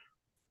else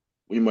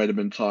we might have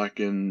been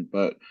talking.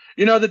 But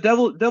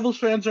the Devils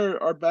fans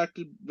are back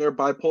to their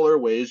bipolar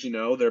ways.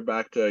 They're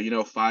back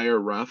to fire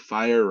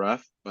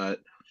rough. But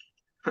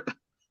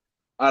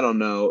I don't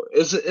know.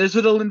 Is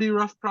it a Lindy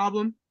Ruff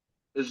problem?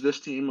 Is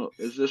this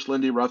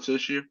Lindy Ruff's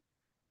issue?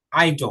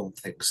 I don't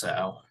think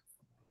so,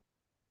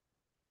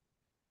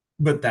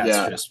 but that's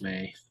Yeah, just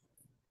me.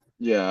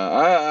 yeah.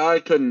 I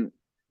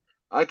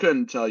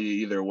couldn't tell you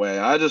either way.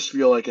 I just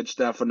feel like it's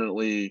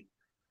definitely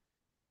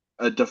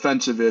a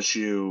defensive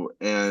issue,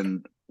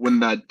 and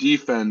when that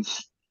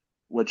defense,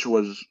 which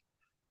was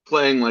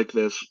playing like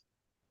this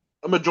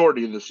a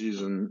majority of the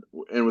season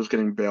and was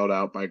getting bailed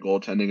out by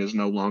goaltending, is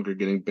no longer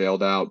getting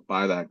bailed out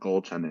by that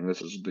goaltending.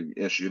 This is the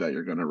issue that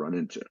you're going to run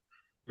into.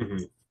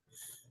 Mhm.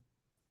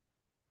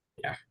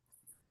 Yeah.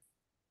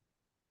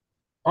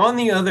 On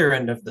the other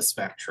end of the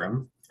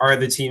spectrum are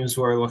the teams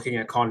who are looking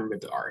at Connor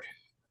Bedard.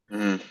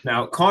 Mhm.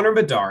 Now, Connor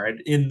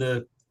Bedard in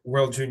the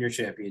World Junior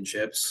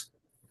Championships,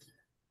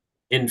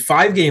 in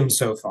 5 games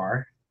so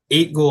far,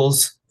 8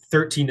 goals,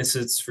 13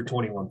 assists for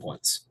 21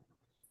 points.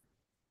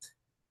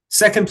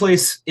 Second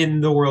place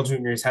in the World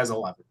Juniors has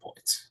 11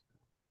 points.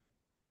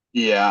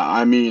 Yeah,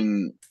 I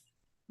mean,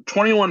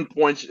 21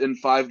 points in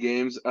 5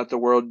 games at the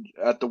World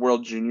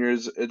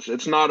Juniors.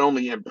 It's not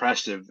only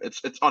impressive,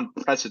 it's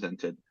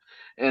unprecedented,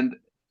 and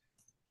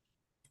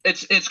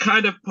it's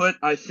kind of put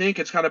I think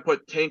it's kind of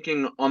put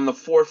tanking on the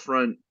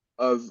forefront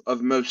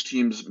of most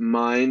teams'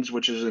 minds,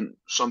 which isn't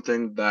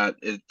something that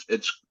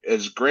it's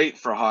is great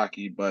for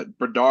hockey. But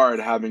Bedard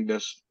having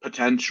this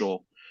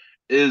potential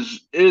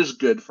is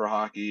good for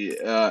hockey.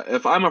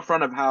 If I'm a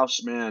front of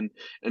house man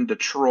in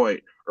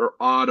Detroit or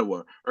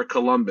Ottawa or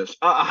Columbus,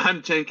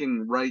 I'm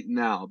tanking right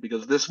now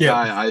because this Yep.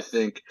 guy, I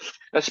think,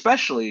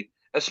 especially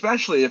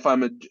if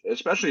I'm a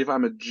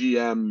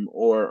GM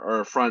or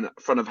a front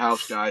of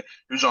house guy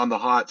who's on the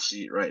hot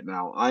seat right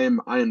now, I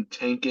am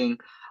tanking.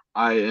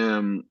 I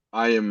am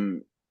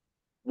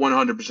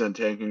 100%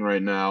 tanking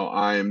right now.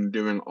 I am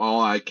doing all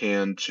I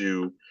can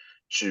to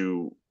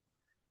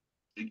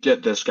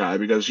get this guy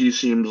because he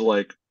seems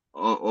like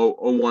a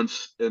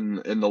once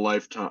in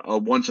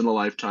a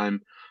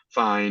lifetime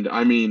find.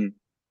 I mean,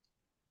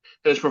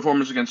 his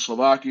performance against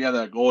Slovakia,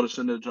 that goal to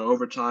send it to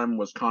overtime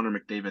was Connor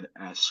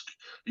McDavid-esque.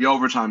 The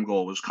overtime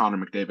goal was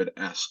Connor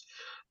McDavid-esque.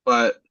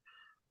 But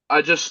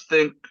I just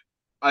think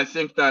I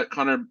think that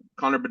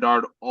Connor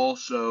Bedard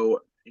also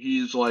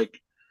he's like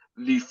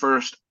the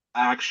first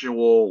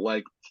actual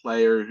like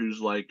player who's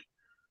like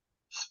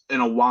in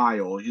a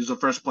while. He's the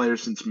first player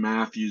since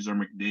Matthews or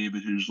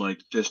McDavid who's like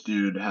this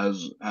dude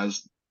has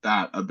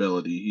that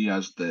ability. He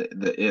has the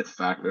it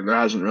factor. There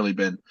hasn't really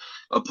been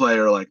a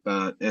player like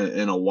that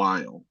in a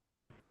while.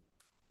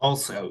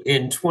 Also,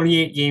 in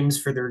 28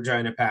 games for the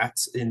Regina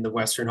Pats in the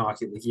Western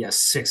Hockey League, he has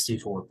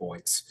 64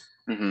 points.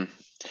 Hmm.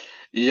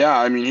 Yeah,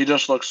 I mean, he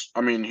just looks.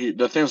 I mean,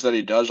 the things that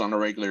he does on a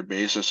regular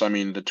basis. I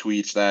mean, the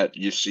tweets that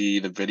you see,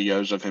 the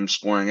videos of him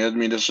scoring. I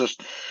mean, it's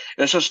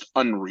just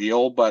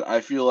unreal. But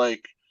I feel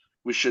like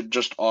we should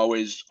just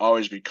always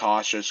be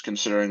cautious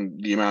considering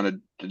the amount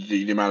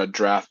of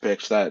draft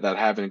picks that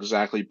haven't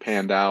exactly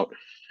panned out.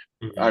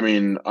 I Mhm.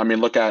 mean, I mean,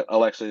 look at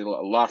Alexei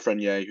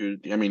Lafreniere, who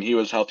I mean, he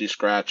was healthy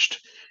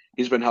scratched.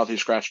 He's been healthy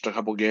scratched a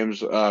couple games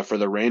for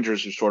the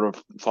Rangers, who's sort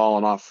of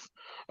fallen off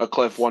a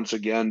cliff once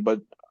again.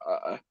 But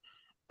uh,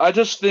 I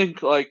just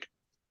think like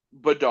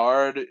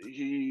Bedard,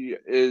 he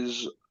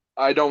is.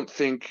 I don't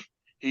think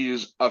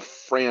he's a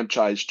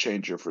franchise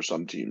changer for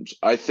some teams.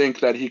 I think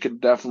that he could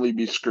definitely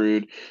be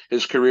screwed.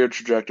 His career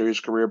trajectory, his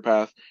career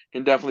path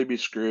can definitely be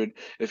screwed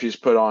if he's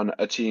put on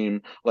a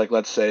team like,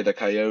 let's say, the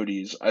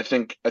Coyotes. I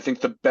think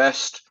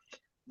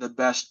the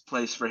best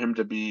place for him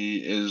to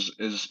be is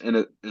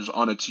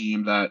on a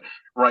team that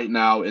right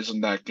now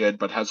isn't that good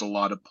but has a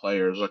lot of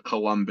players. A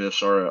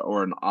Columbus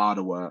or an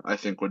Ottawa, I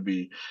think would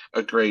be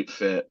a great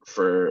fit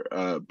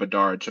for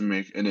Bedard to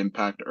make an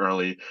impact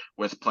early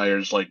with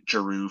players like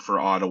Giroux for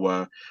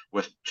Ottawa,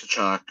 with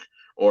Tkachuk,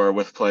 or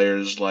with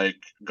players like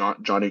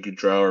Johnny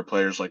Gaudreau or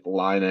players like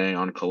Line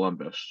on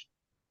Columbus.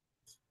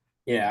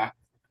 Yeah.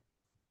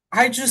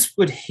 I just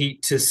would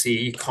hate to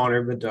see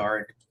Connor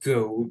Bedard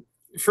go.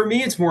 For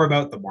me, it's more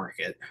about the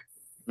market.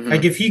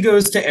 Like Hmm. if he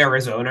goes to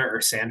Arizona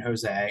or San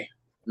Jose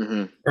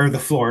Hmm. or the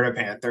Florida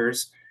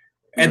Panthers,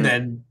 and Hmm.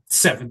 then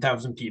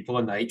 7,000 people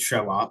a night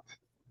show up,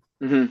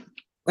 Hmm.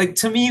 like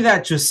to me,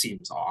 that just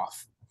seems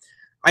off.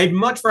 I'd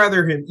much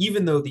rather him,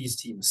 even though these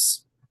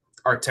teams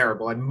are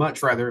terrible, I'd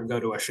much rather him go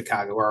to a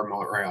Chicago or a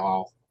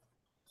Montreal.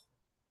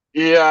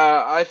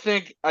 Yeah, I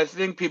think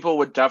people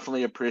would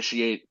definitely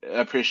appreciate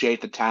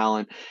the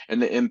talent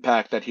and the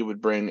impact that he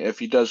would bring if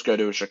he does go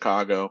to a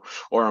Chicago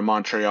or a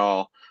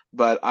Montreal.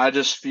 But I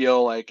just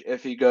feel like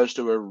if he goes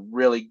to a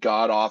really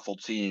god awful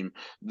team,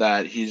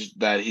 that he's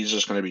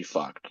just gonna be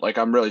fucked. Like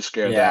Yeah. I'm really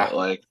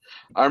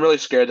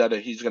scared that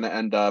he's gonna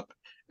end up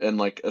in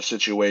like a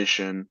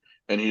situation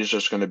and he's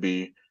just gonna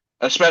be,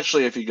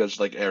 especially if he goes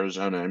to like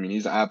Arizona. I mean,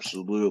 he's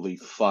absolutely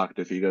fucked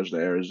if he goes to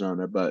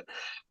Arizona. But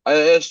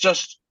it's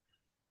just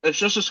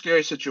a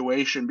scary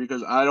situation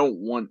because I don't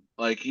want,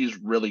 like, he's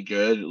really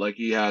good. Like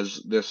he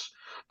has this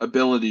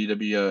ability to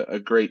be a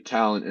great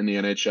talent in the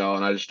NHL,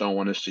 and I just don't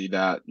want to see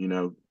that,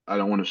 I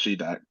don't want to see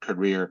that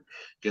career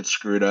get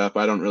screwed up.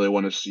 I don't really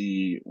want to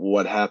see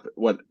what I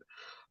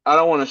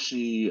don't want to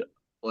see,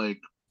 like,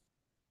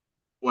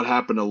 what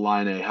happened to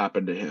Line A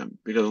happened to him,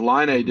 because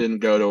Line A Mhm. didn't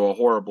go to a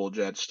horrible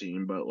Jets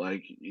team, but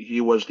like he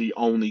was the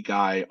only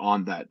guy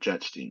on that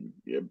Jets team.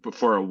 Yeah, but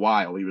for a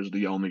while he was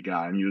the only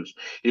guy, and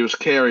he was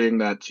carrying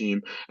that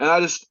team.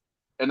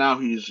 And now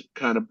he's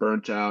kind of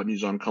burnt out and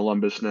he's on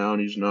Columbus now,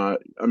 and he's not,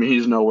 I mean,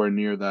 he's nowhere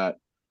near that,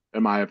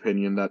 in my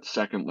opinion, that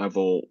second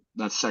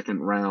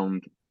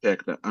round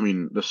pick, that, I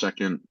mean, the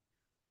second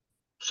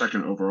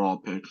overall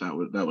pick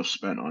that was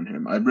spent on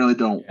him. I really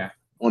don't Yeah.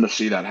 want to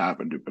see that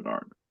happen to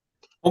Bedard.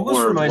 Almost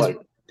Or reminds like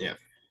yeah.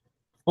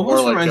 or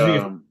Almost like reminds me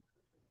of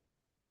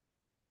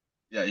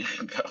Yeah, you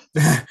can go.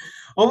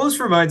 almost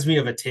reminds me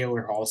of a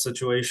Taylor Hall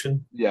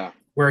situation Yeah.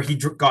 where he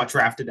got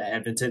drafted to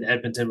Edmonton.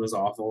 Edmonton was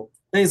awful.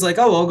 Then he's like,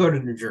 "Oh, I'll go to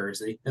New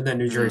Jersey," and then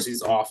New Hmm.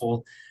 Jersey's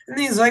awful. And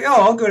then he's like,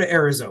 "Oh, I'll go to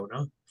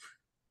Arizona."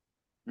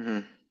 Hmm.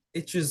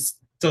 It just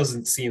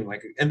doesn't seem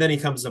like it. And then he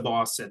comes to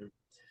Boston,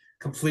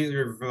 completely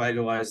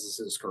revitalizes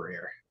his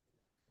career.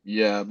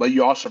 Yeah, but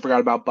you also forgot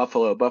about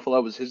Buffalo. Buffalo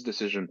was his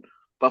decision.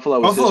 Buffalo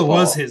was his Buffalo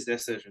was fault. his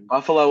decision.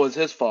 Buffalo was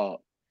his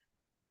fault.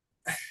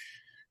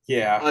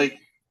 Yeah. Like,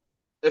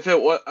 if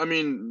it was, I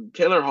mean,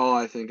 Taylor Hall,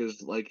 I think,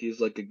 is like, he's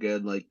like a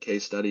good like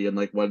case study and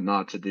like what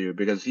not to do,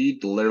 because he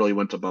literally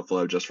went to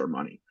Buffalo just for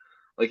money.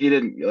 Like he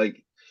didn't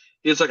like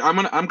he was like,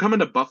 I'm coming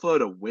to Buffalo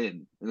to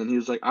win. And then he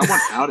was like, I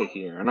want out of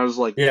here. And I was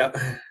like, Yeah.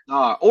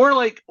 nah. Or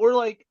like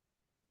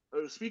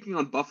speaking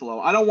on Buffalo,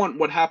 I don't want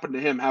what happened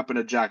to him happen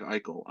to Jack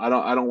Eichel. I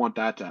don't want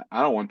that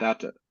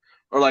to,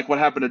 or like what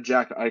happened to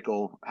Jack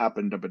Eichel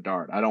happened to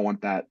Bedard. I don't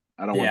want that.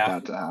 I don't want Yeah.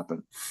 that to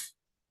happen.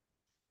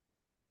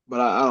 But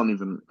I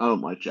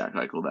don't like Jack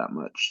Eichel that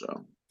much,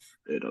 so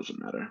it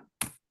doesn't matter.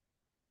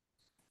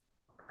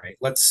 All right.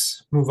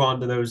 Let's move on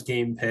to those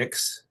game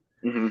picks.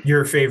 Hmm.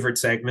 Your favorite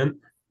segment.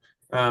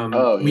 Um,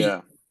 Oh we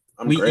yeah,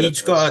 I'm we great at each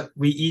this. got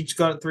we each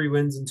got 3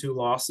 wins and 2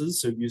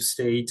 losses, so you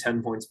stay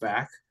 10 points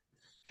back.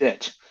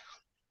 Shit.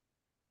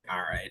 All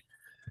right.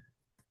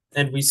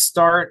 And we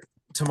start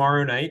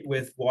tomorrow night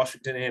with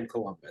Washington and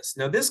Columbus.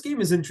 Now this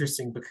game is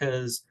interesting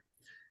because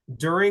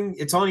during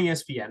it's on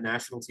ESPN,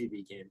 national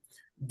TV game.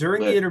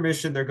 During the Lit.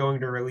 intermission, they're going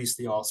to release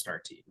the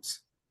All-Star teams.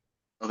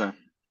 Okay.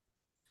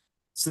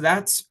 So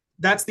that's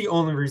the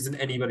only reason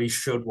anybody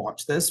should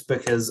watch this,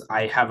 because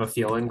I have a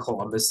feeling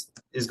Columbus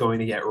is going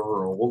to get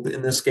rolled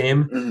in this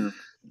game. Hmm.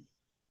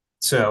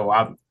 So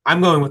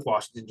I'm going with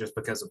Washington just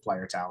because of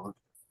player talent.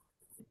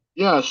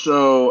 Yeah.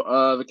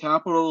 So the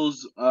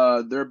Capitals,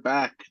 they're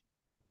back.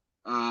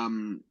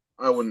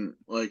 I wouldn't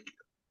like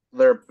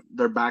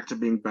they're back to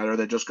being better.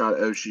 They just got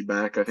Oshie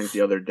back, I think,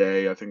 the other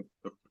day. I think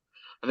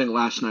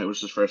last night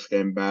was his first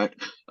game back.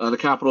 The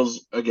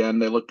Capitals, again,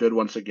 they look good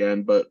once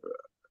again, but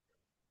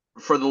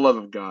for the love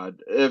of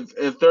God,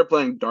 if they're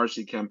playing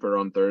Darcy Kemper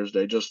on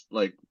Thursday, just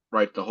like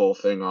write the whole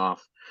thing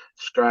off,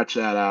 scratch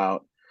that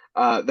out.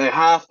 They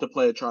have to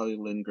play Charlie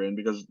Lindgren,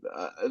 because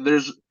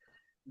there's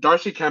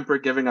Darcy Kemper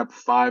giving up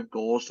 5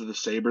 goals to the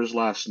Sabres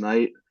last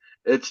night.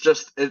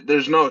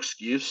 There's no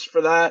excuse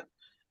for that,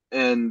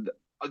 and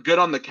good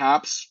on the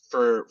Caps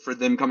for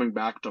them coming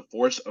back to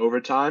force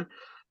overtime.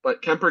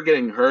 But Kemper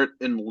getting hurt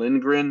and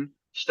Lindgren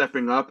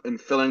stepping up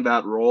and filling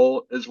that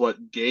role is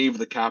what gave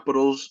the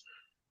Capitals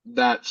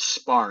that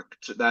spark,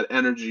 that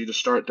energy to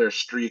start their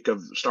streak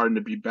of starting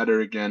to be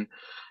better again.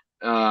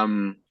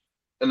 Um,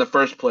 in the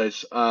first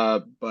place.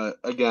 But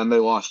again, they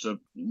lost to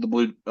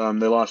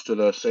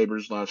the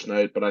Sabres last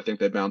night, but I think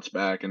they bounced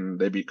back and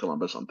they beat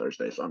Columbus on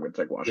Thursday, so I'm going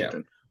to take Yeah.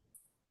 Washington.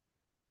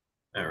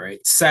 All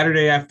right.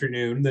 Saturday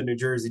afternoon, the New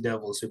Jersey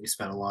Devils, who we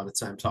spent a lot of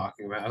time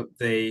talking about,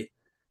 they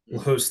will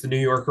host the New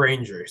York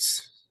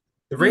Rangers.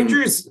 The Mm-hmm.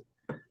 Rangers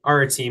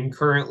are a team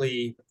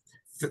currently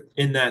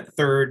in that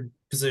third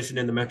position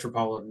in the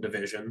Metropolitan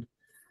Division.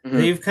 Mm-hmm.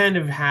 They've kind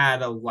of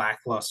had a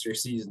lackluster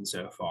season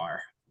so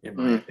far, in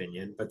my Mm-hmm.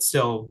 opinion, but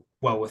still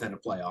well within a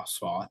playoff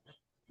spot.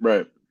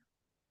 Right.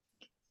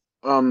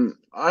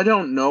 I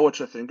don't know what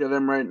to think of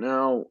them right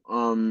now.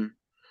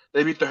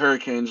 They beat the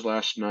Hurricanes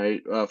last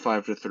night,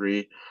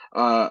 5-3.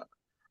 Uh,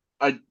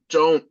 I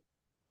don't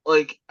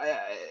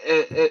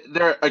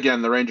they're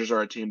again, the Rangers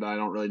are a team that I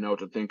don't really know what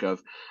to think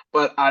of,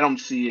 but I don't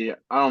see,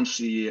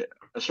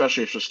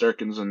 especially if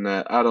Shesterkin's in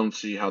that, I don't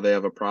see how they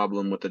have a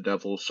problem with the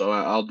Devils. So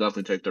I'll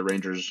definitely take the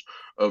Rangers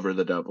over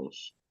the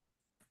Devils.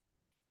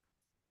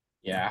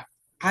 Yeah.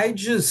 I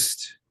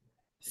just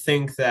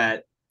think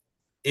that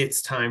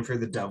it's time for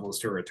the Devils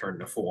to return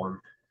to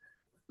form.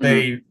 Hmm.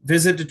 They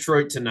visit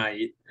Detroit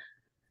tonight,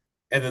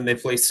 and then they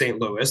play St.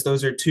 Louis.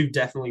 Those are two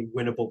definitely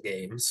winnable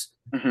games.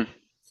 Hmm.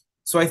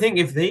 So I think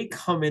if they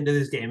come into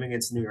this game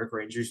against the New York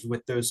Rangers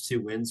with those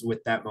two wins,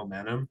 with that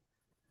momentum,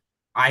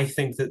 I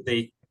think that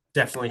they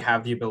definitely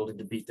have the ability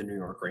to beat the New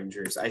York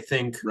Rangers. I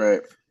think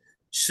Right,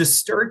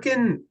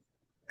 Shesterkin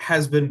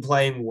has been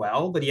playing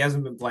well, but he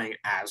hasn't been playing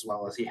as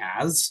well as he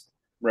has.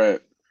 right.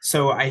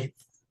 So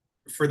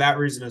for that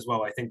reason as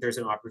well, I think there's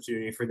an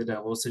opportunity for the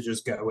Devils to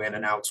just go in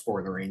and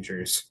outscore the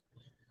Rangers,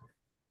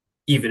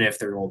 even if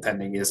their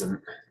goaltending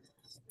isn't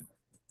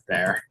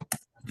there.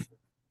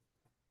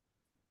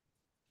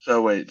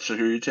 So wait, so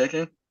who are you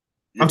taking?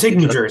 I'm You taking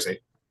New took. Jersey.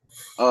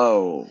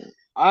 Oh,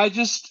 I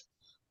just,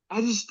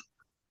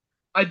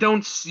 I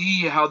don't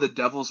see how the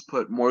Devils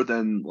put more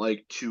than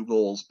like two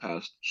goals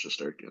past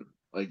Shesterkin.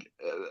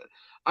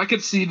 I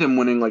could see them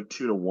winning like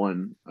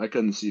 2-1. I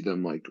couldn't see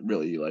them like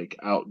really like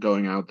out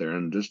going out there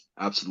and just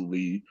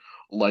absolutely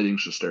lighting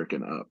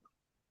Shesterkin up.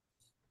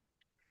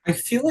 I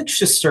feel like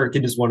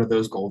Shesterkin is one of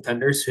those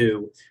goaltenders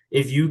who,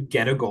 if you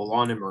get a goal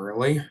on him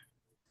early,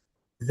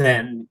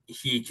 then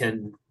he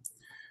can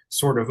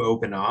sort of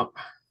open up,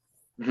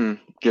 Hmm.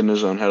 Get in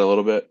his own head a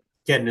little bit.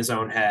 get in his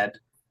own head.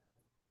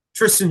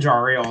 Tristan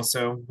Jari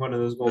also one of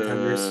those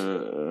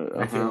goaltenders.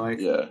 I feel like,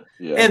 Yeah,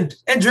 yeah.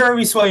 and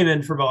Jeremy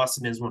Swayman for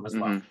Boston is one as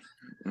well.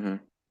 Hmm. Hmm.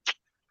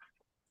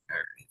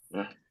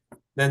 Yeah.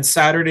 Then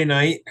Saturday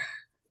night,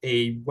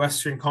 a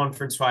Western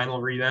Conference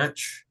Final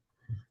rematch.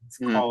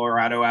 Mhm.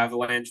 Colorado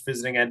Avalanche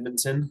visiting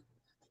Edmonton.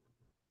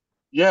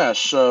 Yeah,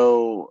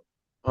 so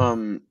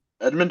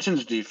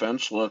Edmonton's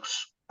defense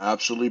looks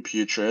absolutely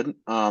putrid.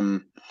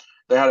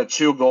 They had a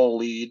two-goal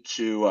lead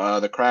to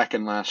the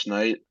Kraken last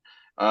night.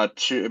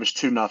 It was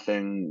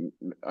 2-0.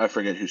 I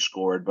forget who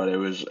scored, but it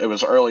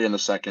was early in the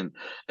second.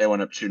 They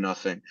went up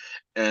 2-0,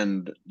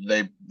 and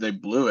they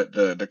blew it.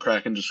 The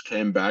Kraken just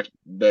came back.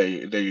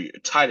 They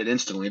tied it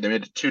instantly. They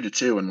made it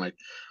 2-2 in like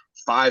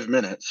 5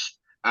 minutes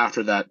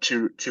after that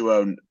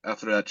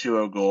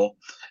 2-0 goal,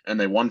 and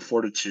they won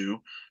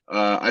 4-2.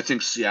 I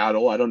think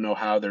Seattle, I don't know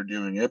how they're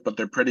doing it, but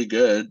they're pretty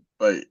good.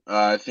 But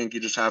I think you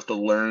just have to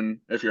learn,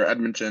 if you're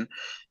Edmonton,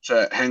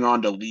 to hang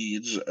on to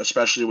leads,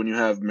 especially when you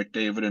have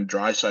McDavid and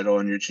Draisaitl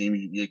on your team.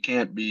 You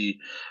can't be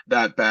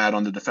that bad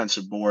on the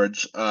defensive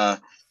boards. The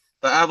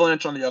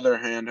Avalanche, on the other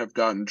hand, have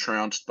gotten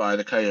trounced by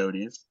the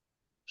Coyotes,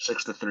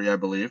 6-3, I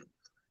believe.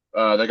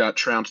 They got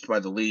trounced by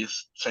the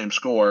Leafs, same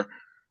score.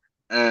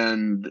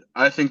 And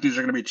I think these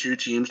are going to be two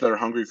teams that are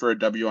hungry for a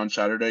W on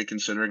Saturday,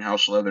 considering how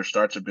slow their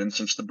starts have been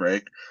since the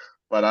break.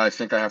 But I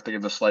think I have to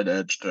give a slight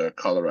edge to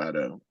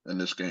Colorado in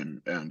this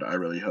game, and I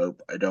really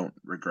hope I don't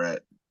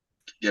regret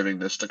giving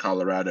this to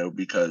Colorado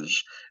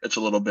because it's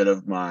a little bit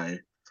of my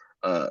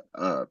uh,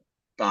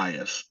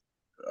 bias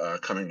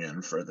coming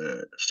in for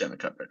the Stanley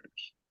Cup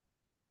victors.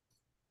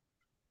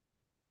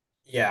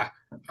 Yeah,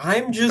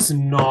 I'm just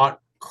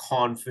not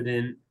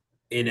confident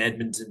in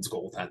Edmonton's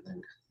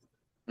goaltending.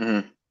 Hmm.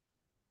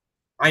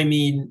 I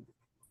mean,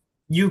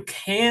 you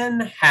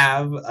can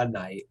have a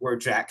night where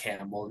Jack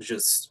Campbell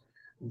just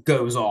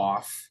goes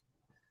off,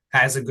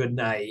 has a good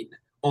night,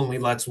 only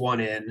lets one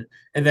in,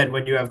 and then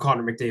when you have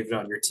Connor McDavid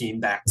on your team,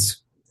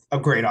 that's a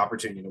great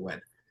opportunity to win.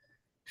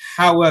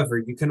 However,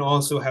 you can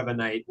also have a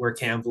night where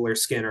Campbell or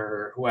Skinner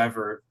or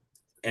whoever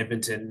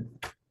Edmonton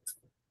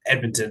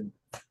Edmonton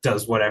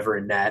does whatever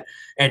in net,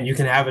 and you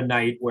can have a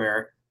night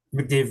where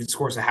McDavid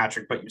scores a hat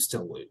trick, but you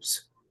still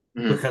lose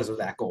Hmm. because of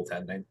that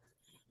goaltending.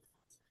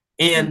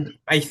 Hmm. And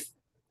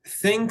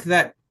think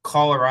that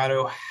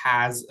Colorado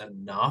has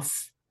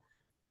enough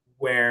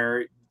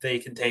where they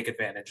can take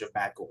advantage of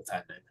bad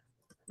goaltending.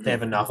 They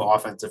have Hmm. enough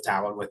offensive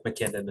talent with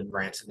McKinnon and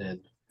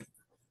Rantanen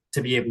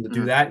to be able to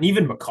do Hmm. that, and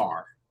even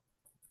Makar.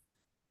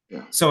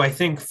 Yeah. So I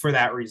think for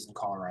that reason,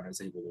 Colorado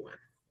is able to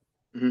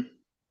win. Hmm.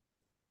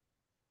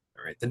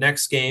 All right, the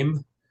next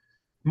game,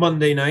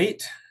 Monday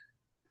night,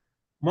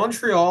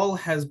 Montreal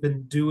has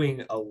been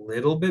doing a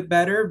little bit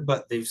better,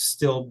 but they've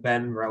still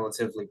been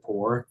relatively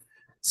poor.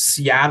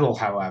 Seattle,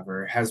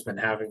 however, has been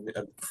having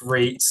a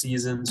great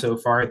season so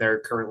far. They're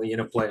currently in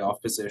a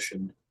playoff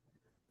position,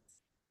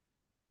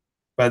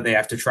 but they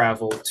have to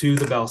travel to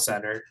the Bell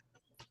Center,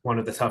 one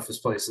of the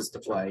toughest places to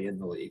play in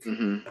the league.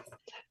 Hmm.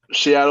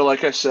 Seattle,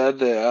 like I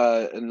said,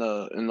 in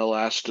the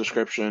last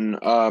description,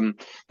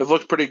 they've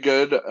looked pretty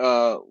good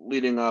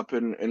leading up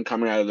and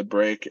coming out of the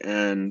break,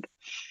 and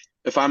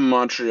if I'm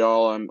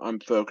Montreal, I'm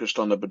focused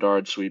on the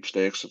Bedard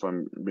sweepstakes, if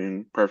I'm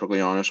being perfectly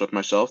honest with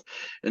myself.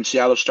 And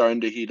Seattle's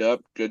starting to heat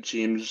up. Good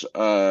teams,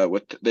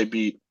 with they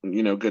beat,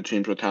 good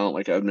teams with talent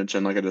like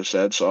Edmonton, like I just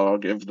said. So I'll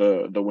give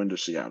the win to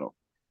Seattle.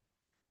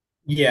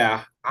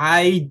 Yeah,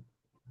 and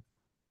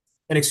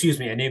excuse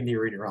me, I named the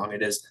arena wrong.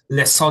 It is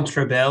Le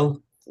Centre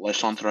Bell, Les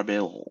Centre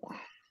Bell.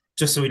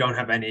 just so we don't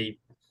have any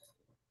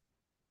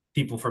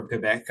people from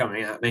Quebec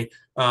coming at me.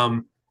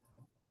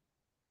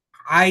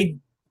 I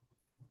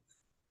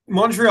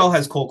Montreal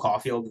has Cole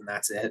Caulfield, and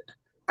that's it.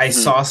 I Hmm.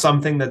 saw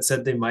something that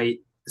said they might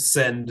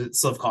send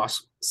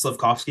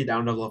Slavkovsky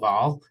down to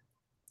Laval,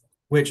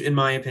 which, in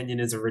my opinion,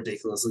 is a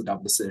ridiculously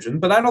dumb decision.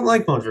 But I don't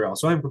like Montreal,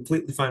 so I'm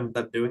completely fine with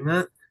them doing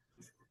that.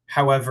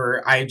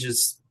 However, I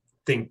just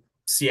think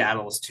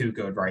Seattle is too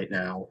good right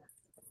now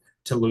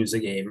to lose a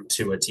game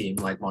to a team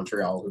like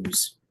Montreal,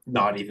 who's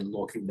not even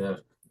looking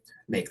to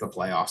make the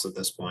playoffs at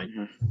this point.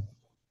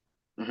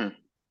 Hmm. Hmm.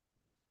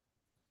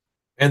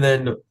 And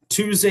then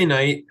Tuesday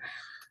night,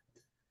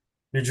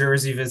 New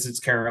Jersey visits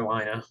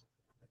Carolina.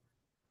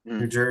 New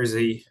Hmm.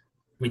 Jersey,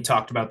 we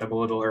talked about them a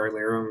little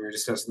earlier when we were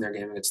discussing their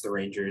game against the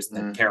Rangers.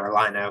 Then Hmm.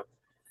 Carolina,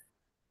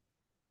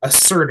 a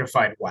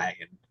certified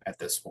wagon at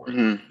this point.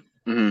 Hmm.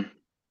 Hmm.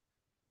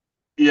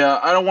 Yeah,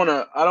 I don't want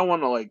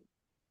to like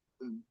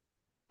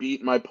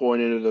beat my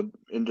point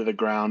into the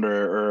ground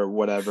or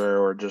whatever,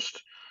 or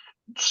just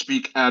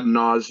speak ad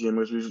nauseum,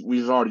 because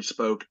we've already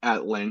spoke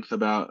at length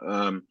about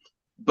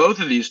both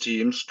of these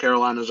teams.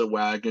 Carolina's a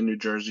wagon, New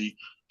Jersey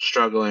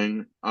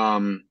struggling.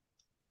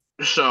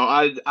 So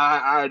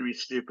I'd be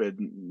stupid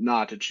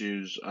not to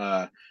choose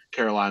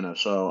Carolina.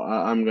 So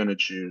I'm gonna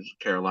choose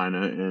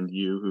Carolina, and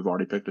you, who've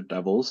already picked the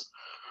Devils.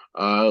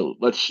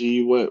 Let's see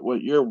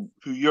who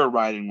you're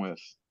riding with.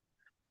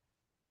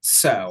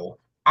 So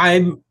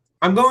I'm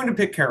going to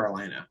pick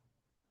Carolina.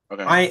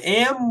 Okay. I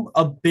am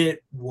a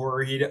bit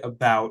worried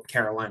about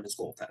Carolina's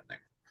goaltending.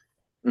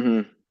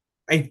 Hmm.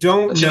 I That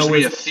don't seems to know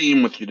be if a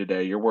theme with you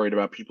today. You're worried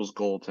about people's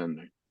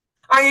goaltending.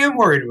 I am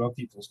worried about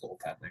people's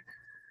goaltending Okay.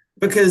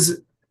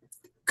 because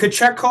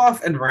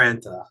Kachekov and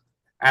Ranta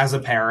as a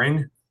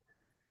pairing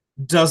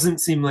doesn't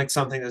seem like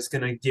something that's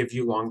going to give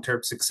you long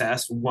term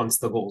success once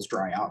the goals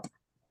dry up.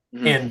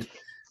 Hmm. And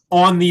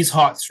on these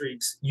hot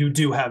streaks, you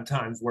do have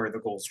times where the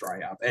goals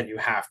dry up and you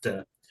have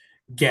to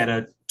get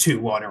a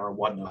 2-1 or a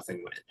 1-0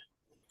 win.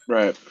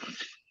 Right.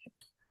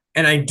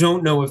 And I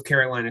don't know if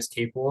Carolina is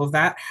capable of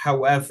that.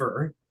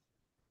 However,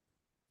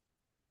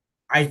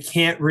 I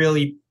can't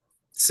really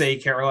say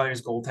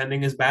Carolina's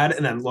goaltending is bad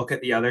and then look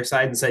at the other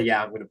side and say,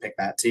 yeah, I'm going to pick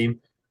that team.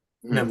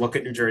 And Hmm. then look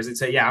at New Jersey and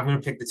say, yeah, I'm going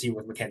to pick the team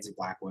with Mackenzie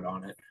Blackwood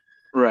on it.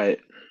 Right.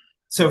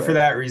 So for Right.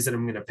 that reason,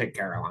 I'm going to pick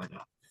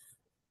Carolina.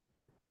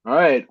 All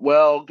right.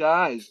 Well,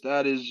 guys,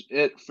 that is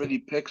it for the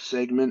pick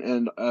segment,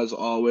 and as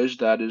always,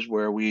 that is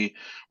where we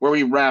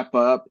wrap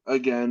up.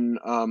 Again,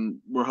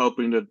 we're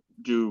hoping to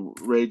do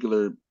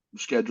regular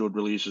scheduled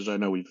releases. I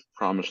know we've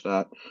promised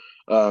that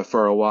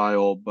for a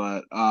while,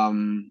 but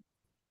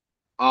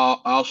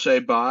I'll say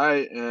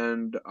bye,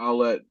 and I'll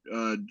let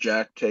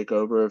Jack take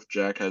over if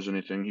Jack has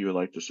anything he would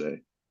like to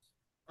say.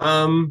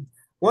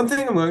 One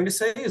thing I'm going to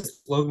say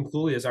is Logan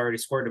Cooley has already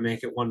scored to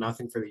make it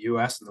 1-0 for the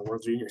U.S. in the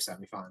World Junior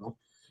semifinal.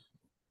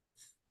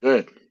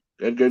 Good.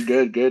 Good, good,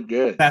 good, good,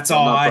 good. That's Good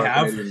all enough I for our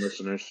have. Canadian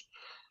listeners.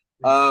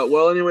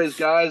 Well, anyways,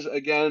 guys,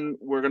 again,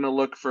 we're gonna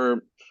look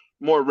for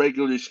more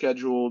regularly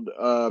scheduled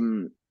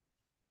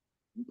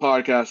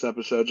podcast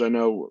episodes. I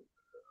know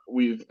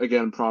we've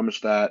again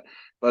promised that,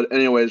 but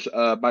anyways,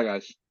 bye,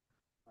 guys.